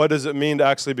what does it mean to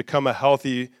actually become a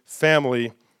healthy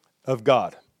family of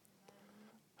God.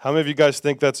 How many of you guys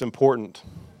think that's important?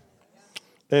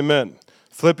 Amen.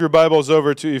 Flip your Bibles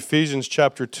over to Ephesians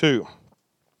chapter 2.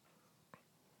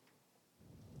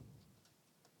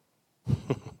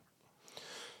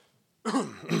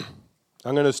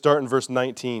 I'm going to start in verse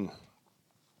 19.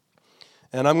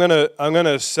 And I'm going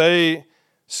to say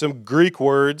some Greek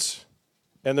words,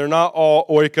 and they're not all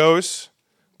oikos,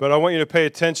 but I want you to pay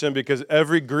attention because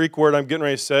every Greek word I'm getting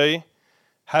ready to say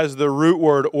has the root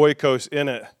word oikos in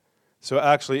it. So it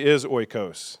actually is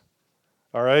oikos.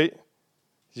 All right?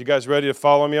 You guys ready to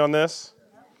follow me on this?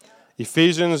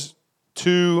 Ephesians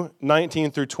 2,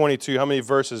 19 through 22. How many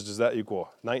verses does that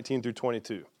equal? 19 through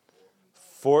 22.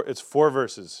 It's 4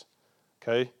 verses.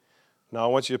 Okay? Now I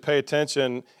want you to pay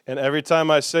attention, and every time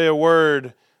I say a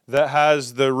word that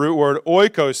has the root word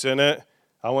oikos in it,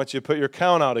 I want you to put your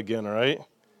count out again, all right?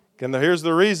 And here's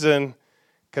the reason,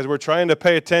 because we're trying to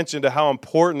pay attention to how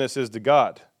important this is to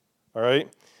God, all right?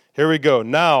 Here we go.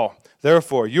 Now,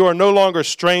 therefore, you are no longer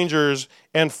strangers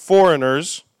and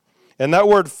foreigners, and that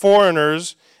word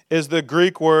foreigners is the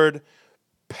Greek word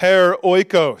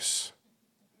paroikos.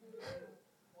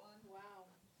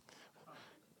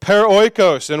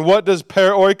 Paroikos. And what does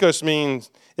paroikos mean?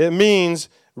 It means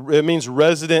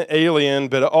resident alien,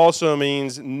 but it also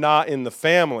means not in the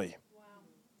family.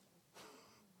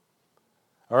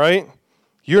 All right?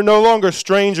 You're no longer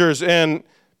strangers and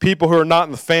people who are not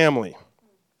in the family,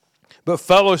 but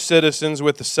fellow citizens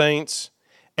with the saints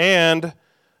and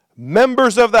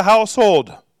members of the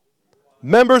household.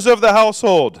 Members of the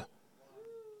household.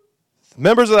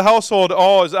 Members of the household,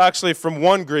 all is actually from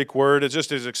one Greek word. It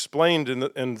just is explained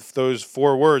in those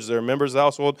 4 words there. Members of the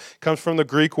household comes from the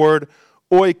Greek word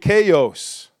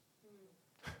oikeos.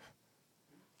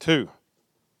 2.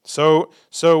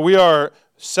 So we are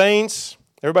saints.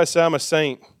 Everybody say, I'm a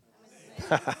saint.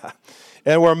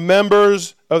 And we're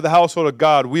members of the household of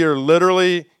God. We are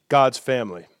literally God's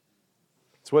family.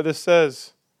 That's what this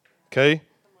says. Okay?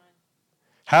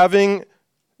 Having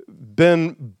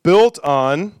been built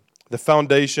on the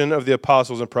foundation of the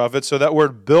apostles and prophets. So that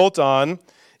word built on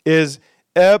is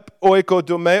ep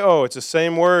oikodomeo. It's the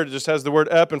same word. It just has the word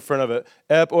ep in front of it.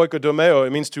 Ep oikodomeo.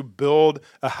 It means to build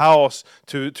a house,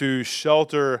 to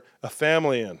shelter a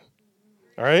family in.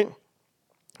 All right?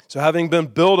 So having been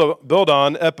built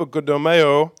on,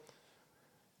 epikodomeo,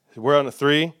 we're on the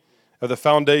 3, of the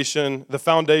foundation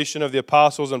of the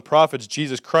apostles and prophets,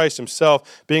 Jesus Christ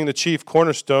himself being the chief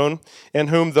cornerstone, in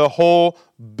whom the whole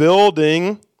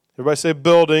building, everybody say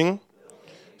building.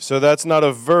 So that's not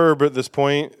a verb at this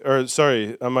point, or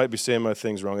sorry, I might be saying my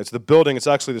things wrong. It's the building, it's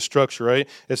actually the structure, right?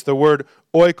 It's the word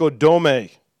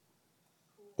oikodome.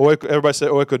 Everybody say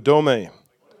oikodome.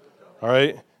 All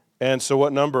right? And so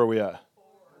what number are we at?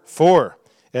 4.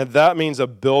 And that means a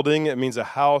building, it means a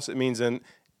house, it means an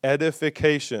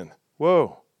edification.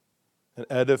 Whoa, an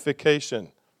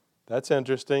edification. That's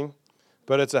interesting.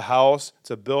 But it's a house,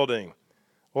 it's a building,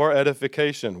 or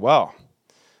edification. Wow.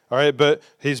 All right, but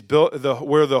he's built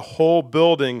we're the whole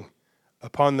building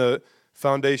upon the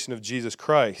foundation of Jesus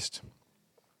Christ,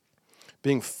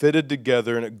 being fitted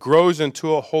together, and it grows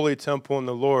into a holy temple in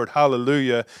the Lord.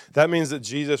 Hallelujah. That means that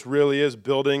Jesus really is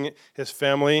building his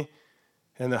family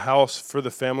and the house for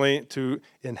the family to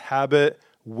inhabit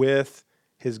with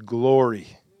his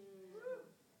glory.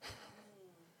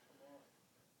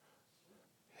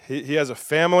 He has a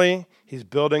family. He's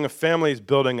building a family. He's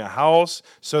building a house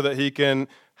so that he can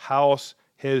house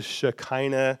his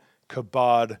Shekinah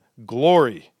kabod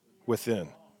glory within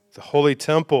the holy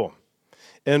temple,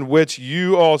 in which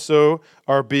you also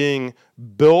are being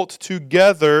built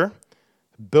together.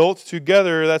 Built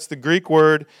together, that's the Greek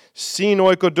word,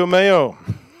 synoikodomeo.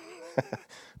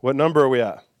 What number are we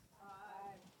at?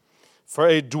 For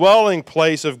a dwelling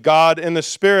place of God in the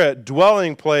Spirit.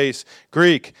 Dwelling place,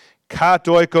 Greek,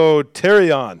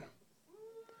 katoikoterion.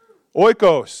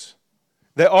 Oikos.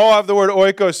 They all have the word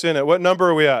oikos in it. What number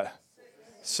are we at?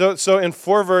 So in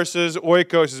 4 verses,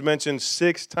 oikos is mentioned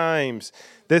 6 times.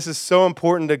 This is so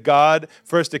important to God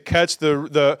for us to catch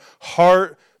the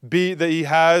heartbeat that he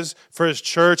has for his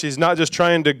church. He's not just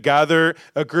trying to gather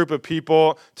a group of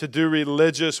people to do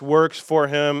religious works for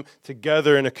him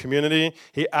together in a community.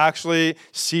 He actually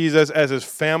sees us as his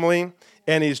family,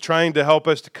 and he's trying to help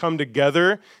us to come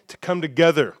together.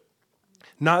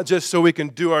 Not just so we can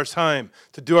do our time,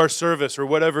 to do our service or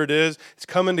whatever it is. It's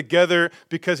coming together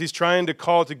because he's trying to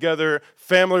call together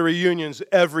family reunions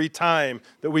every time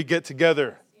that we get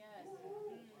together.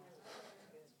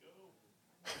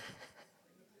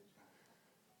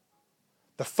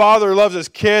 The Father loves his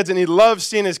kids, and he loves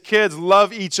seeing his kids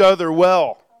love each other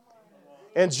well.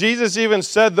 And Jesus even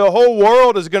said the whole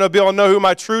world is going to be able to know who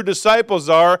my true disciples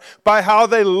are by how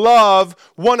they love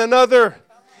one another.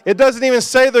 It doesn't even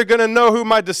say they're going to know who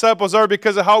my disciples are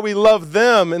because of how we love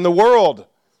them in the world.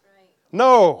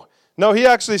 No, he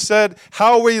actually said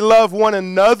how we love one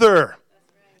another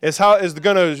is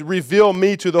going to reveal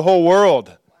me to the whole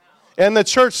world. And the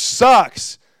church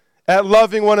sucks at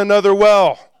loving one another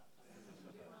well.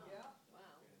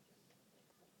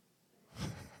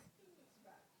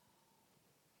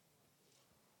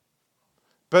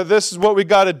 But this is what we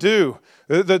got to do.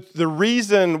 The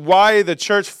reason why the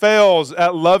church fails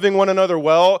at loving one another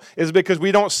well is because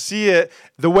we don't see it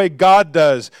the way God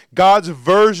does. God's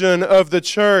version of the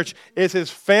church is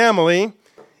his family,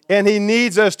 and he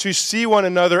needs us to see one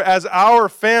another as our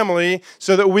family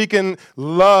so that we can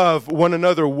love one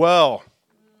another well.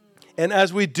 And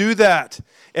as we do that,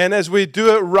 and as we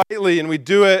do it rightly, and we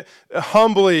do it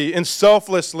humbly and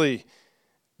selflessly,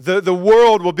 the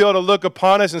world will be able to look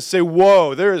upon us and say,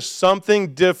 whoa, there is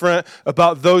something different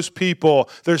about those people.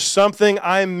 There's something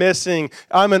I'm missing.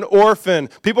 I'm an orphan.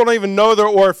 People don't even know they're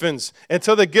orphans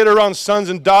until they get around sons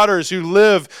and daughters who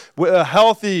live with a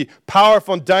healthy,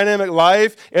 powerful, and dynamic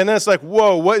life. And then it's like,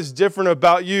 whoa, what is different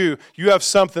about you? You have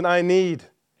something I need.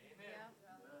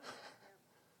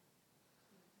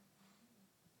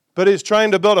 But he's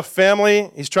trying to build a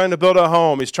family. He's trying to build a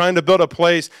home. He's trying to build a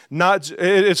place.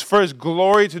 It's for his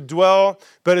glory to dwell,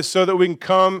 but it's so that we can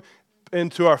come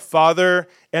into our Father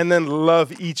and then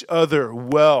love each other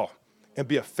well and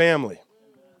be a family.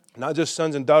 Not just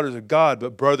sons and daughters of God,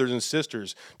 but brothers and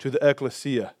sisters to the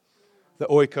ecclesia, the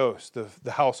oikos,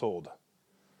 the household.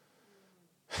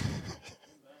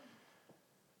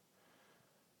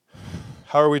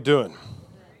 How are we doing?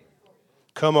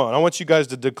 Come on, I want you guys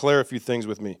to declare a few things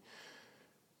with me.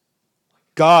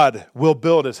 God will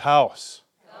build his house.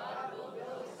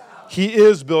 He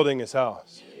is building his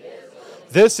house.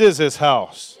 This is his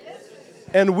house.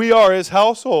 And we are his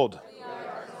household.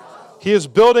 He is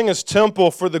building his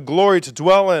temple for the glory to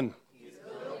dwell in.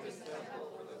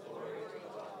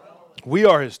 We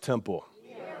are his temple.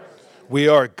 We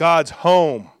are God's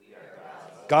home.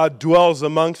 God dwells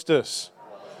amongst us.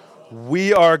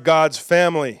 We are God's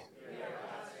family.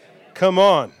 Come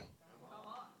on.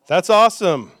 That's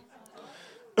awesome.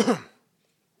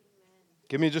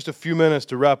 Give me just a few minutes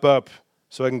to wrap up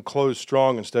so I can close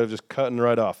strong instead of just cutting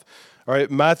right off. All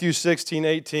right, Matthew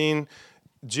 16:18,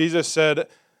 Jesus said,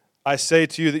 I say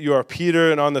to you that you are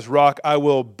Peter, and on this rock I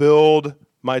will build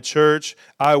my church.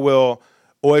 I will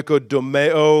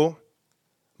oikodomeo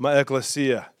my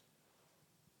ecclesia.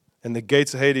 And the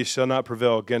gates of Hades shall not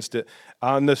prevail against it.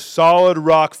 On the solid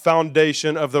rock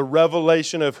foundation of the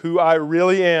revelation of who I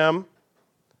really am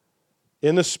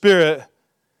in the Spirit,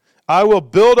 I will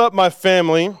build up my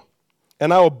family,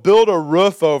 and I will build a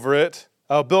roof over it.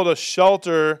 I'll build a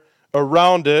shelter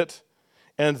around it,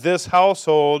 and this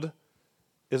household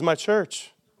is my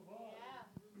church.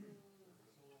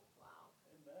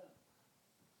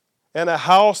 And a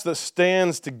house that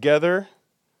stands together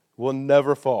will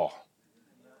never fall.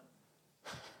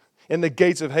 And the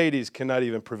gates of Hades cannot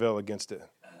even prevail against it.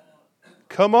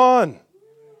 Come on.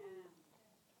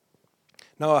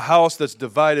 Now, a house that's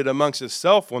divided amongst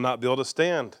itself will not be able to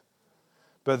stand.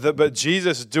 But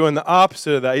Jesus is doing the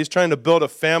opposite of that. He's trying to build a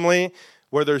family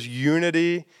where there's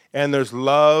unity and there's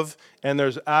love and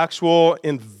there's actual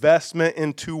investment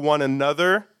into one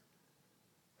another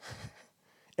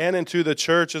and into the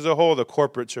church as a whole, the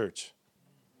corporate church.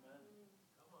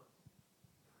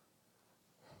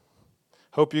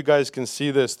 Hope you guys can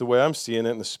see this the way I'm seeing it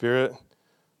in the Spirit.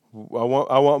 I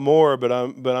want more, but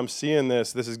I'm seeing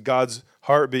this. This is God's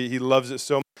heartbeat. He loves it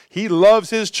so much. He loves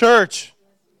His church.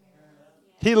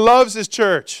 He loves His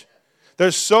church.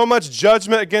 There's so much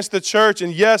judgment against the church,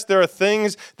 and yes, there are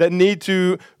things that need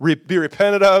to be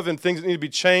repented of and things that need to be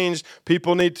changed.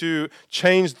 People need to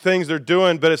change things they're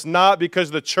doing, but it's not because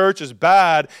the church is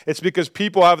bad. It's because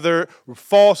people have their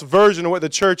false version of what the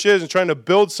church is and trying to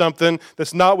build something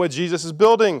that's not what Jesus is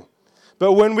building.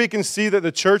 But when we can see that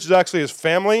the church is actually His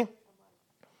family,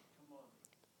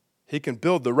 He can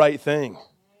build the right thing.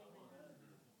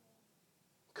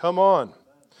 Come on.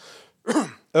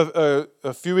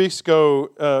 A few weeks ago,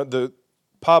 the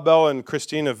Pavel and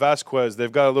Christina Vasquez,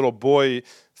 they've got a little boy,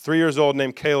 3 years old,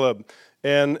 named Caleb.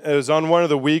 And it was on one of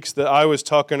the weeks that I was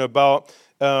talking about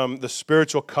the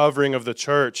spiritual covering of the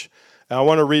church. And I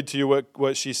want to read to you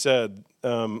what she said.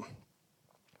 Caleb,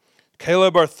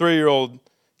 our 3-year-old,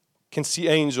 can see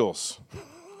angels.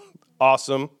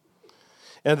 Awesome.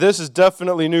 And this is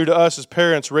definitely new to us as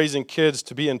parents raising kids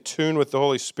to be in tune with the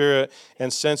Holy Spirit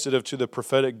and sensitive to the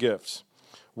prophetic gifts.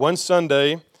 One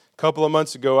Sunday, a couple of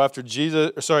months ago, after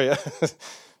Jesse,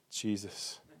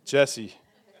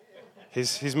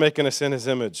 he's making us in His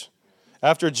image.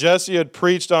 After Jesse had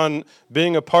preached on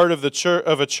being a part of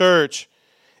a church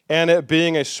and it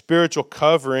being a spiritual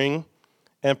covering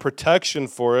and protection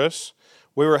for us,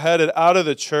 we were headed out of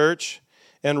the church,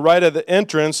 and right at the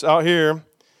entrance out here,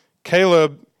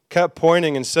 Caleb kept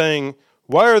pointing and saying,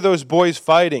 "Why are those boys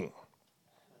fighting?"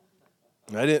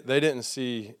 They didn't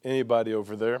see anybody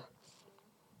over there.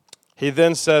 He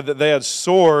then said that they had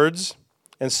swords,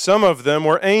 and some of them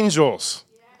were angels.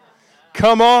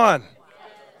 Come on.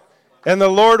 And the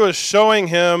Lord was showing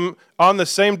him on the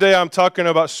same day I'm talking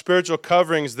about spiritual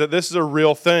coverings that this is a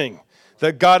real thing.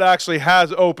 That God actually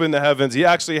has opened the heavens. He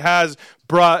actually has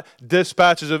brought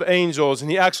dispatches of angels,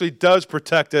 and He actually does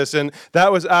protect us. And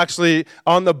that was actually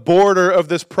on the border of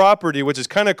this property, which is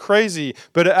kind of crazy,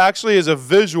 but it actually is a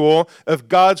visual of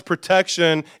God's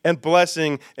protection and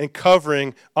blessing and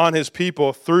covering on His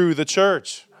people through the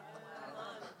church.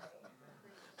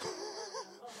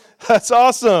 That's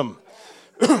awesome.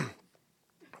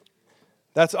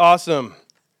 That's awesome.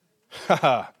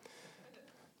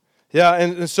 Yeah,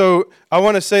 and so I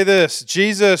want to say this.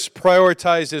 Jesus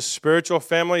prioritized His spiritual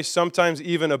family, sometimes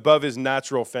even above His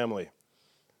natural family.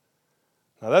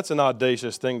 Now, that's an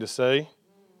audacious thing to say.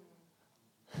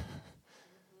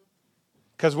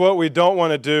 Because what we don't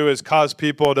want to do is cause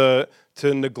people to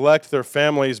neglect their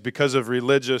families because of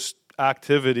religious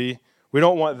activity. We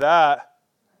don't want that.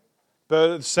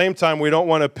 But at the same time, we don't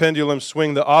want a pendulum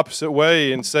swing the opposite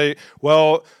way and say,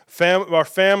 well, our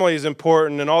family is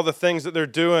important and all the things that they're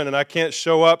doing, and I can't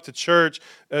show up to church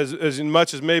as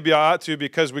much as maybe I ought to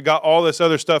because we got all this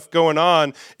other stuff going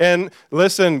on. And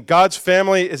listen, God's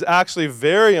family is actually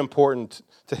very important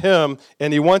to Him,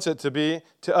 and He wants it to be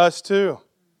to us too.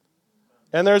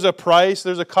 And there's a price,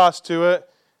 there's a cost to it.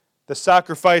 The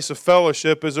sacrifice of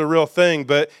fellowship is a real thing,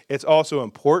 but it's also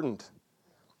important.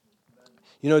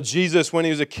 You know, Jesus, when He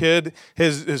was a kid,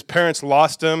 his parents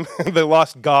lost Him. They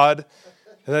lost God.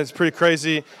 And that's pretty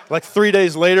crazy. Like 3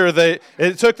 days later,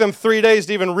 it took them 3 days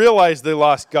to even realize they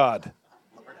lost God.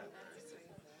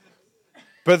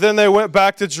 But then they went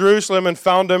back to Jerusalem and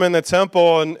found Him in the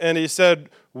temple, and He said,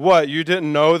 "What, you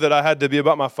didn't know that I had to be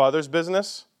about my Father's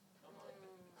business?"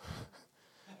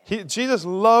 Jesus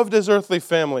loved His earthly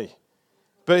family,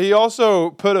 but He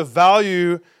also put a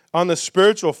value on the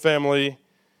spiritual family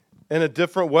in a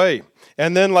different way.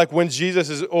 And then like when Jesus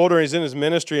is older, he's in His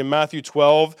ministry in Matthew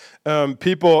 12,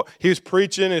 he was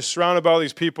preaching, he's surrounded by all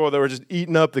these people that were just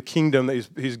eating up the kingdom that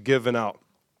he's given out.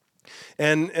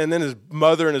 And then his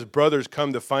mother and his brothers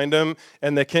come to find him,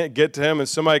 and they can't get to him. And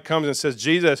somebody comes and says,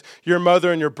 "Jesus, your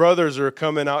mother and your brothers are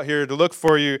coming out here to look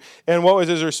for you." And what was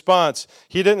his response?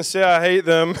 He didn't say, "I hate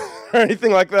them," or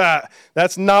anything like that.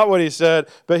 That's not what he said.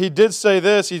 But he did say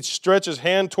this. He stretched his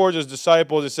hand towards his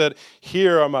disciples and said,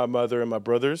 "Here are my mother and my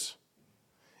brothers."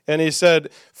 And he said,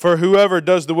 for whoever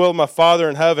does the will of my Father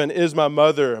in heaven is my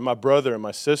mother and my brother and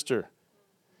my sister.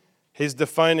 He's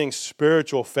defining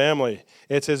spiritual family.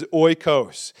 It's his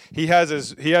oikos. He has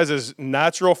his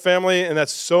natural family, and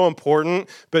that's so important.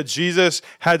 But Jesus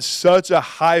had such a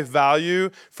high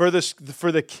value for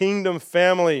the kingdom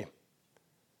family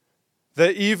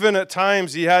that even at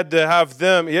times he had to have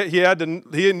them.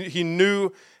 He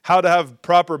knew how to have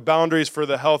proper boundaries for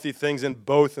the healthy things in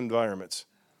both environments.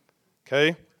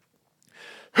 Okay?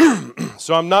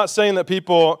 So I'm not saying that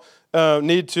people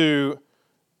need to,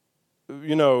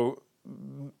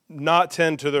 not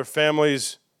tend to their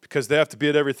families because they have to be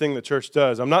at everything the church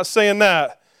does. I'm not saying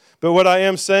that. But what I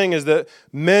am saying is that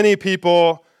many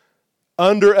people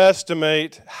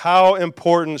underestimate how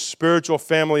important spiritual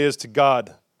family is to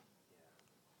God.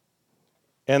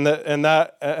 And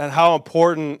how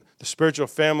important the spiritual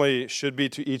family should be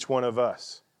to each one of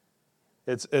us.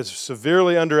 It's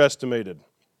severely underestimated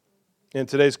in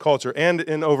today's culture and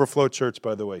in Overflow Church,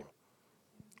 by the way.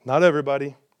 Not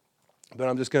everybody, but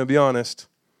I'm just going to be honest.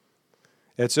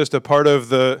 It's just a part of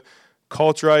the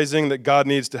culturizing that God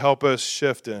needs to help us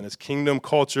shift in. It's kingdom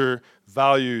culture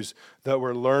values that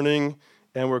we're learning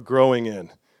and we're growing in.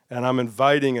 And I'm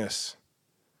inviting us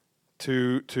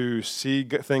to see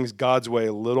things God's way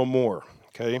a little more,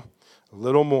 okay? A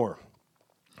little more.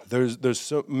 There's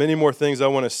so many more things I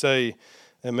want to say,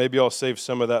 and maybe I'll save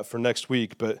some of that for next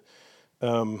week, but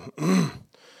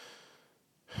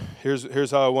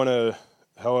here's how I want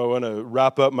to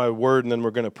wrap up my word, and then we're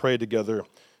going to pray together.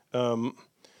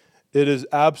 It is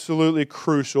absolutely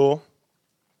crucial.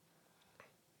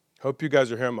 Hope you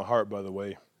guys are hearing my heart, by the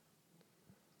way.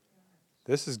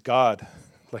 This is God.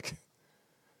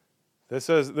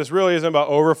 This really isn't about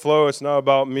Overflow. It's not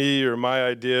about me or my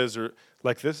ideas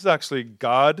this is actually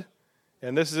God,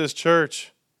 and this is his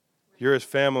church. You're his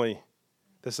family.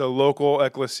 This is a local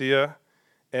ecclesia,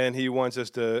 and he wants us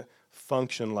to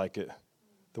function like it,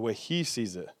 the way he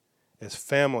sees it, as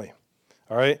family.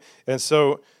 All right? And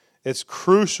so it's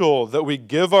crucial that we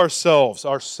give ourselves,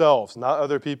 not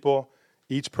other people,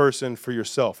 each person for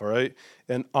yourself, all right?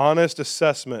 An honest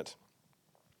assessment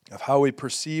of how we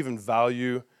perceive and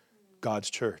value God's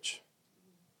church.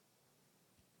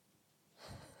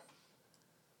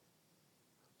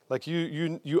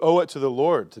 You owe it to the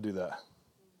Lord to do that.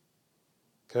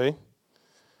 Okay?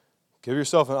 Give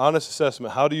yourself an honest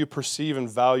assessment. How do you perceive and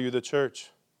value the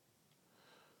church?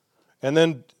 And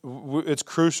then it's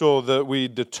crucial that we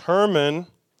determine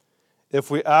if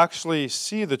we actually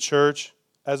see the church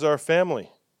as our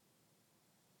family.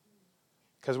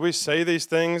 Because we say these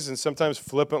things, and sometimes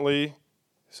flippantly,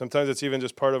 sometimes it's even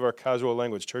just part of our casual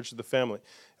language. Church is the family.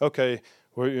 Okay,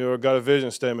 we've got a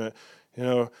vision statement.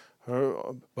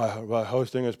 By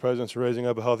hosting his presence, raising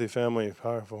up a healthy family,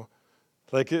 powerful.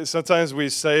 Sometimes we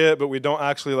say it, but we don't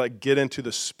actually get into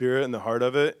the spirit and the heart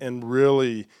of it and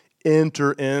really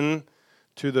enter in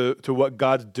to what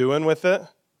God's doing with it.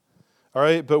 All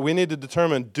right, but we need to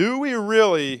determine, do we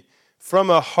really,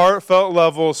 from a heartfelt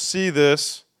level, see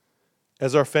this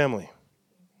as our family?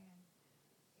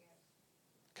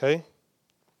 Okay?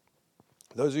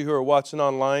 Those of you who are watching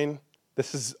online,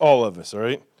 this is all of us, all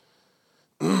right?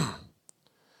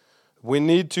 We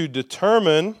need to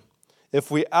determine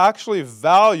if we actually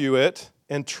value it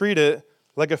and treat it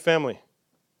like a family.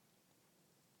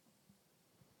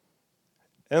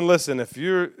 And listen,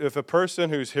 if a person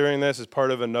who's hearing this is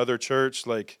part of another church,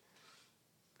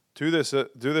 do this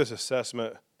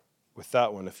assessment with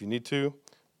that one if you need to.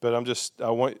 But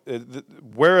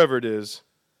wherever it is,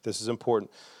 this is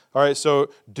important. All right, so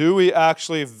do we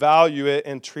actually value it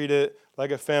and treat it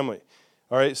like a family?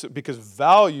 All right, so because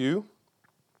value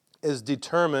is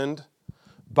determined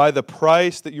by the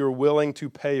price that you're willing to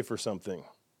pay for something.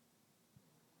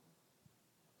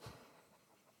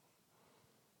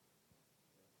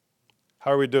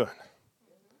 How are we doing?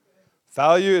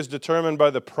 Value is determined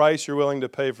by the price you're willing to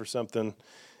pay for something.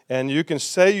 And you can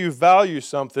say you value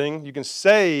something,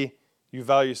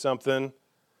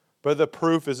 but the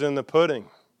proof is in the pudding.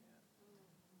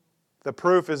 The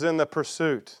proof is in the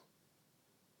pursuit.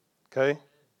 Okay?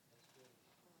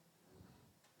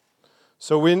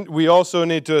 So we also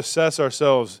need to assess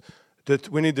ourselves.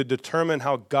 We need to determine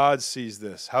how God sees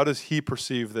this. How does he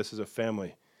perceive this as a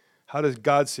family? How does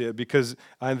God see it? Because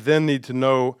I then need to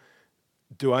know,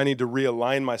 do I need to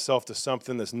realign myself to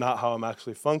something that's not how I'm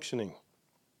actually functioning?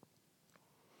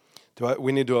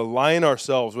 We need to align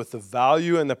ourselves with the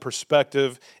value and the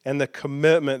perspective and the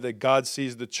commitment that God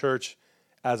sees the church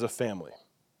as a family.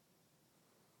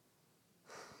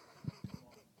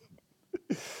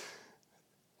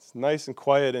 It's nice and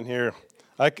quiet in here.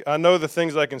 I know the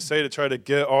things I can say to try to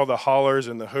get all the hollers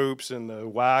and the hoops and the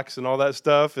whacks and all that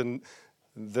stuff, and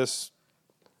this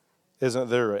isn't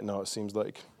there right now, it seems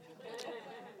like.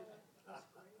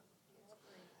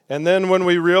 And then when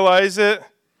we realize it,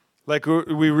 like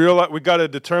we realize we got to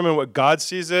determine what God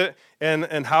sees it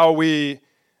and how we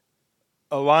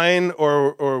align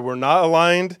or we're not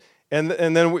aligned, and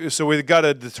then so we got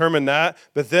to determine that.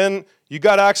 But then you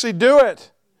got to actually do it,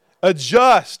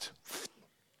 adjust.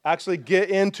 Actually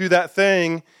get into that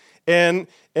thing and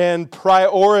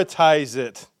prioritize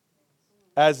it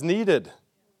as needed.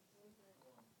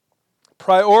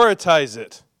 Prioritize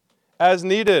it as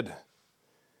needed.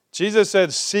 Jesus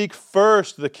said, seek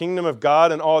first the kingdom of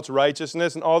God and all its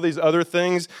righteousness, and all these other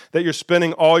things that you're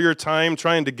spending all your time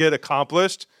trying to get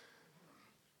accomplished.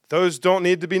 Those don't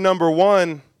need to be number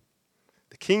one.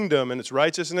 The kingdom and its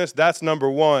righteousness, that's number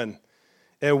one.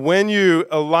 And when you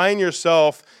align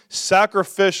yourself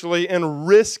sacrificially and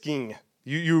risking,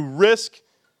 you risk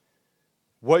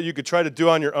what you could try to do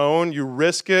on your own. You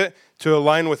risk it to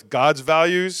align with God's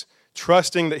values,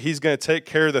 trusting that He's going to take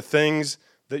care of the things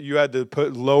that you had to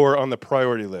put lower on the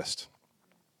priority list.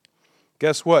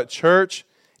 Guess what? Church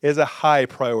is a high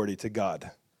priority to God.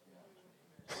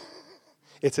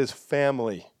 It's His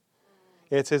family.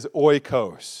 It's His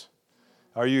oikos.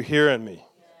 Are you hearing me?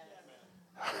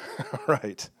 All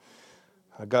right.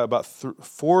 I got about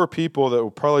 4 people that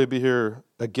will probably be here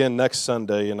again next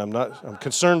Sunday, and I'm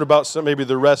concerned about maybe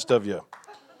the rest of you.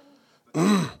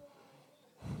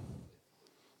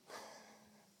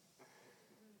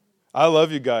 I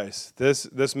love you guys.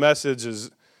 This message is,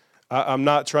 I'm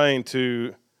not trying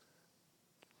to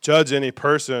judge any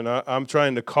person. I'm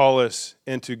trying to call us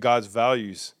into God's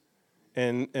values,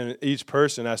 and each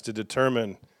person has to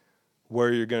determine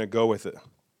where you're going to go with it.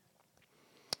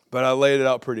 But I laid it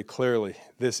out pretty clearly.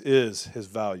 This is His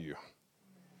value.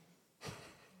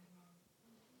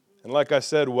 And like I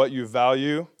said, what you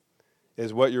value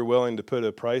is what you're willing to put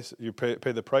a price, you pay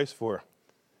the price for.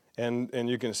 And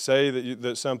you can say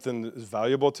that something is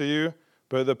valuable to you,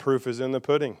 but the proof is in the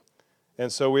pudding.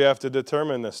 And so we have to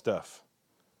determine this stuff.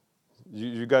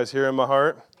 You guys hearing my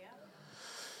heart? Yeah.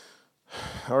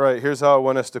 All right, here's how I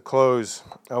want us to close.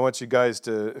 I want you guys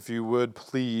to, if you would,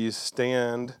 please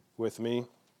stand with me.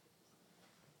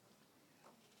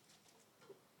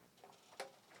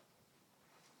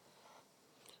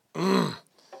 And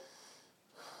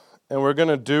we're going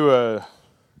to do a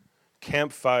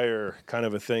campfire kind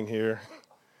of a thing here.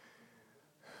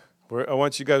 I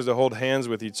want you guys to hold hands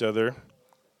with each other.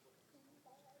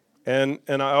 And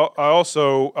I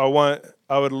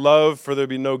would love for there to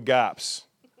be no gaps.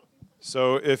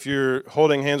 So if you're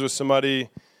holding hands with somebody,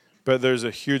 but there's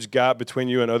a huge gap between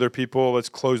you and other people, let's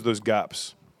close those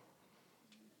gaps.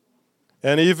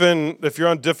 And even if you're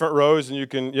on different rows and you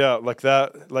can, like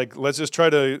that, like let's just try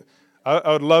to,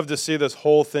 I would love to see this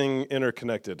whole thing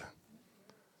interconnected.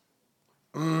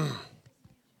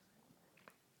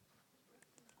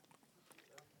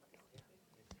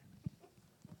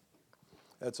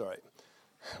 That's all right.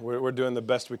 We're doing the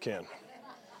best we can.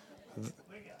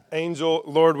 Angel,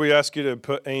 Lord, we ask you to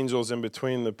put angels in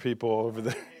between the people over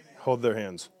there. Hold their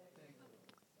hands.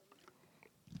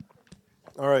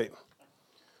 All right.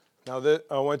 Now that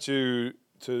I want you,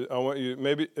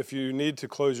 maybe if you need to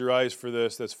close your eyes for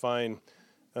this, that's fine.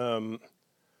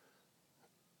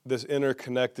 This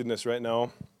interconnectedness right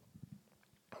now,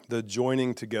 the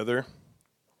joining together.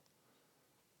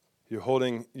 You're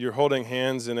holding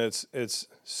hands, and it's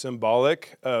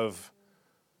symbolic of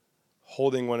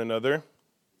holding one another.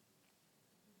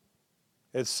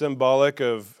 It's symbolic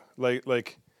of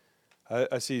like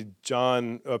I see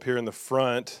John up here in the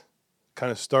front,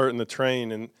 kind of starting the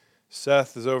train, and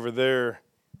Seth is over there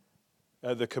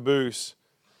at the caboose.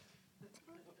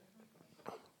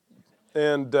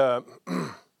 And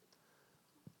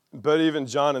but even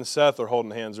John and Seth are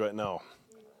holding hands right now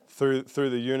through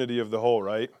the unity of the whole,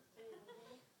 right?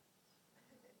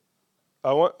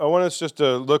 I want us just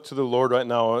to look to the Lord right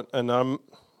now, and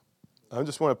I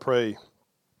just want to pray.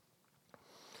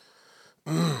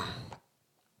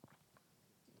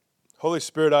 Holy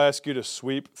Spirit, I ask you to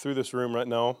sweep through this room right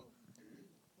now.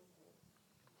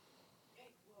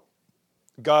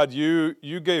 God,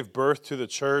 you gave birth to the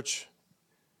church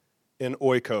in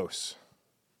oikos.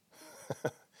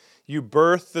 You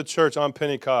birthed the church on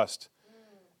Pentecost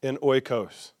in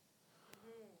oikos.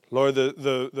 Lord,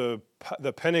 the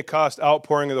Pentecost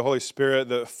outpouring of the Holy Spirit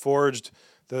that forged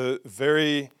the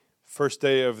very first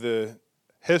day of the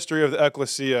history of the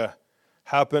ecclesia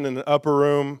happened in the upper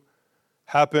room,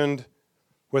 happened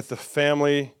with the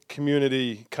family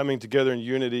community coming together in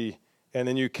unity, and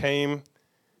then you came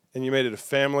and you made it a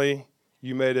family,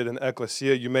 You made it an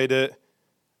ecclesia. You made it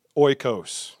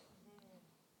oikos.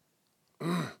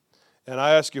 And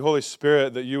I ask you, Holy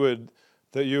Spirit, that you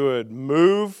would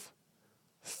move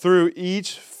through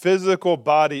each physical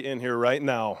body in here right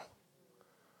now.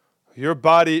 Your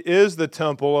body is the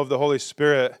temple of the Holy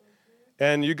Spirit,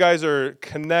 and you guys are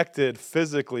connected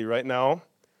physically right now.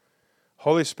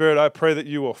 Holy Spirit, I pray that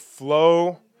you will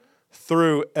flow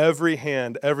through every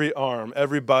hand, every arm,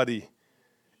 every body,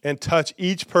 and touch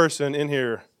each person in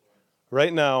here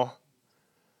right now.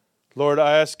 Lord,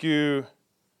 I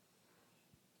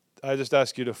just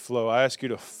ask you to flow. I ask you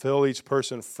to fill each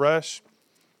person fresh.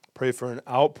 Pray for an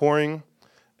outpouring.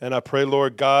 And I pray,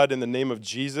 Lord God, in the name of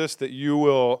Jesus, that you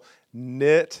will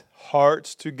knit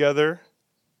hearts together.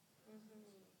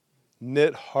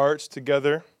 Knit hearts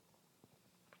together.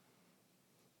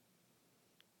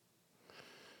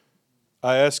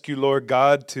 I ask you, Lord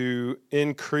God, to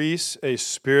increase a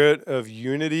spirit of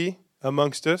unity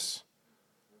amongst us.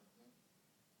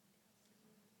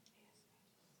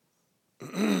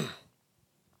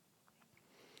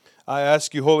 I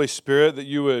ask you, Holy Spirit, that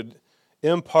you would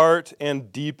impart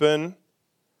and deepen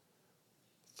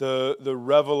the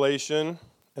revelation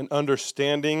and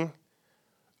understanding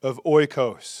of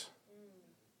oikos.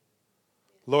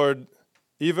 Lord,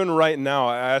 even right now,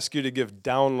 I ask you to give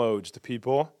downloads to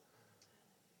people,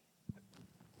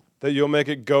 that you'll make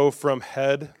it go from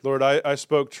head. Lord, I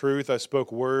spoke truth, I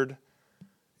spoke word,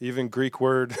 even Greek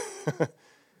word.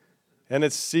 And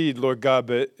it's seed, Lord God,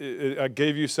 but I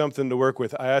gave you something to work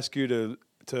with. I ask you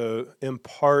to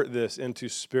impart this into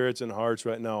spirits and hearts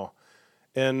right now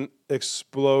and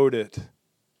explode it.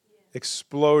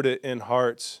 Explode it in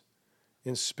hearts,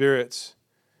 in spirits,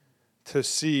 to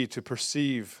see, to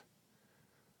perceive.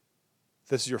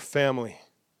 This is your family.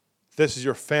 This is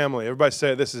your family. Everybody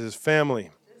say it, this is his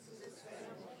family.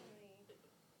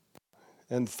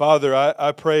 And Father,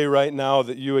 I pray right now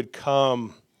that you would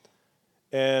come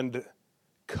and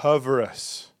cover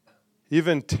us,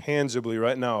 even tangibly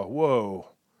right now. Whoa.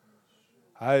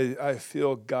 I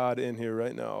feel God in here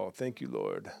right now. Thank you,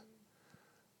 Lord.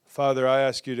 Father, I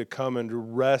ask you to come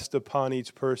and rest upon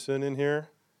each person in here.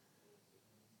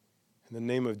 In the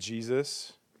name of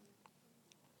Jesus.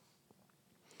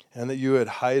 And that you would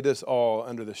hide us all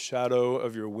under the shadow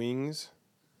of your wings.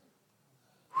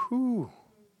 Whew.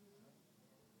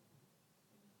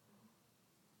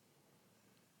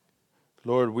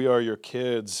 Lord, we are your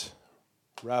kids.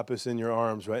 Wrap us in your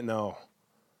arms right now.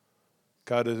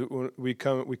 God, we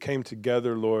came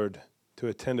together, Lord, to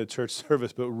attend a church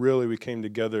service, but really we came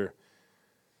together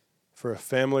for a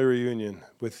family reunion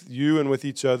with you and with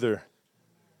each other.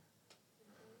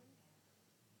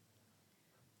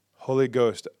 Holy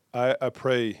Ghost, I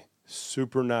pray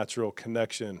supernatural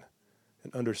connection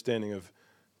and understanding of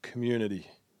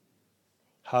community.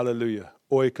 Hallelujah.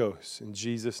 Oikos, in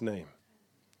Jesus' name.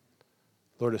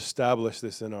 Lord, establish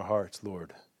this in our hearts,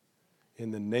 Lord. In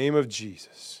the name of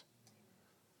Jesus.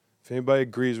 If anybody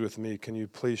agrees with me, can you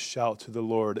please shout to the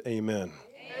Lord, amen.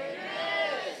 Amen.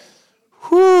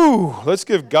 Whew. Let's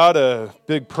give God a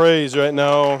big praise right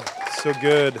now. So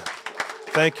good.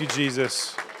 Thank you,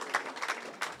 Jesus.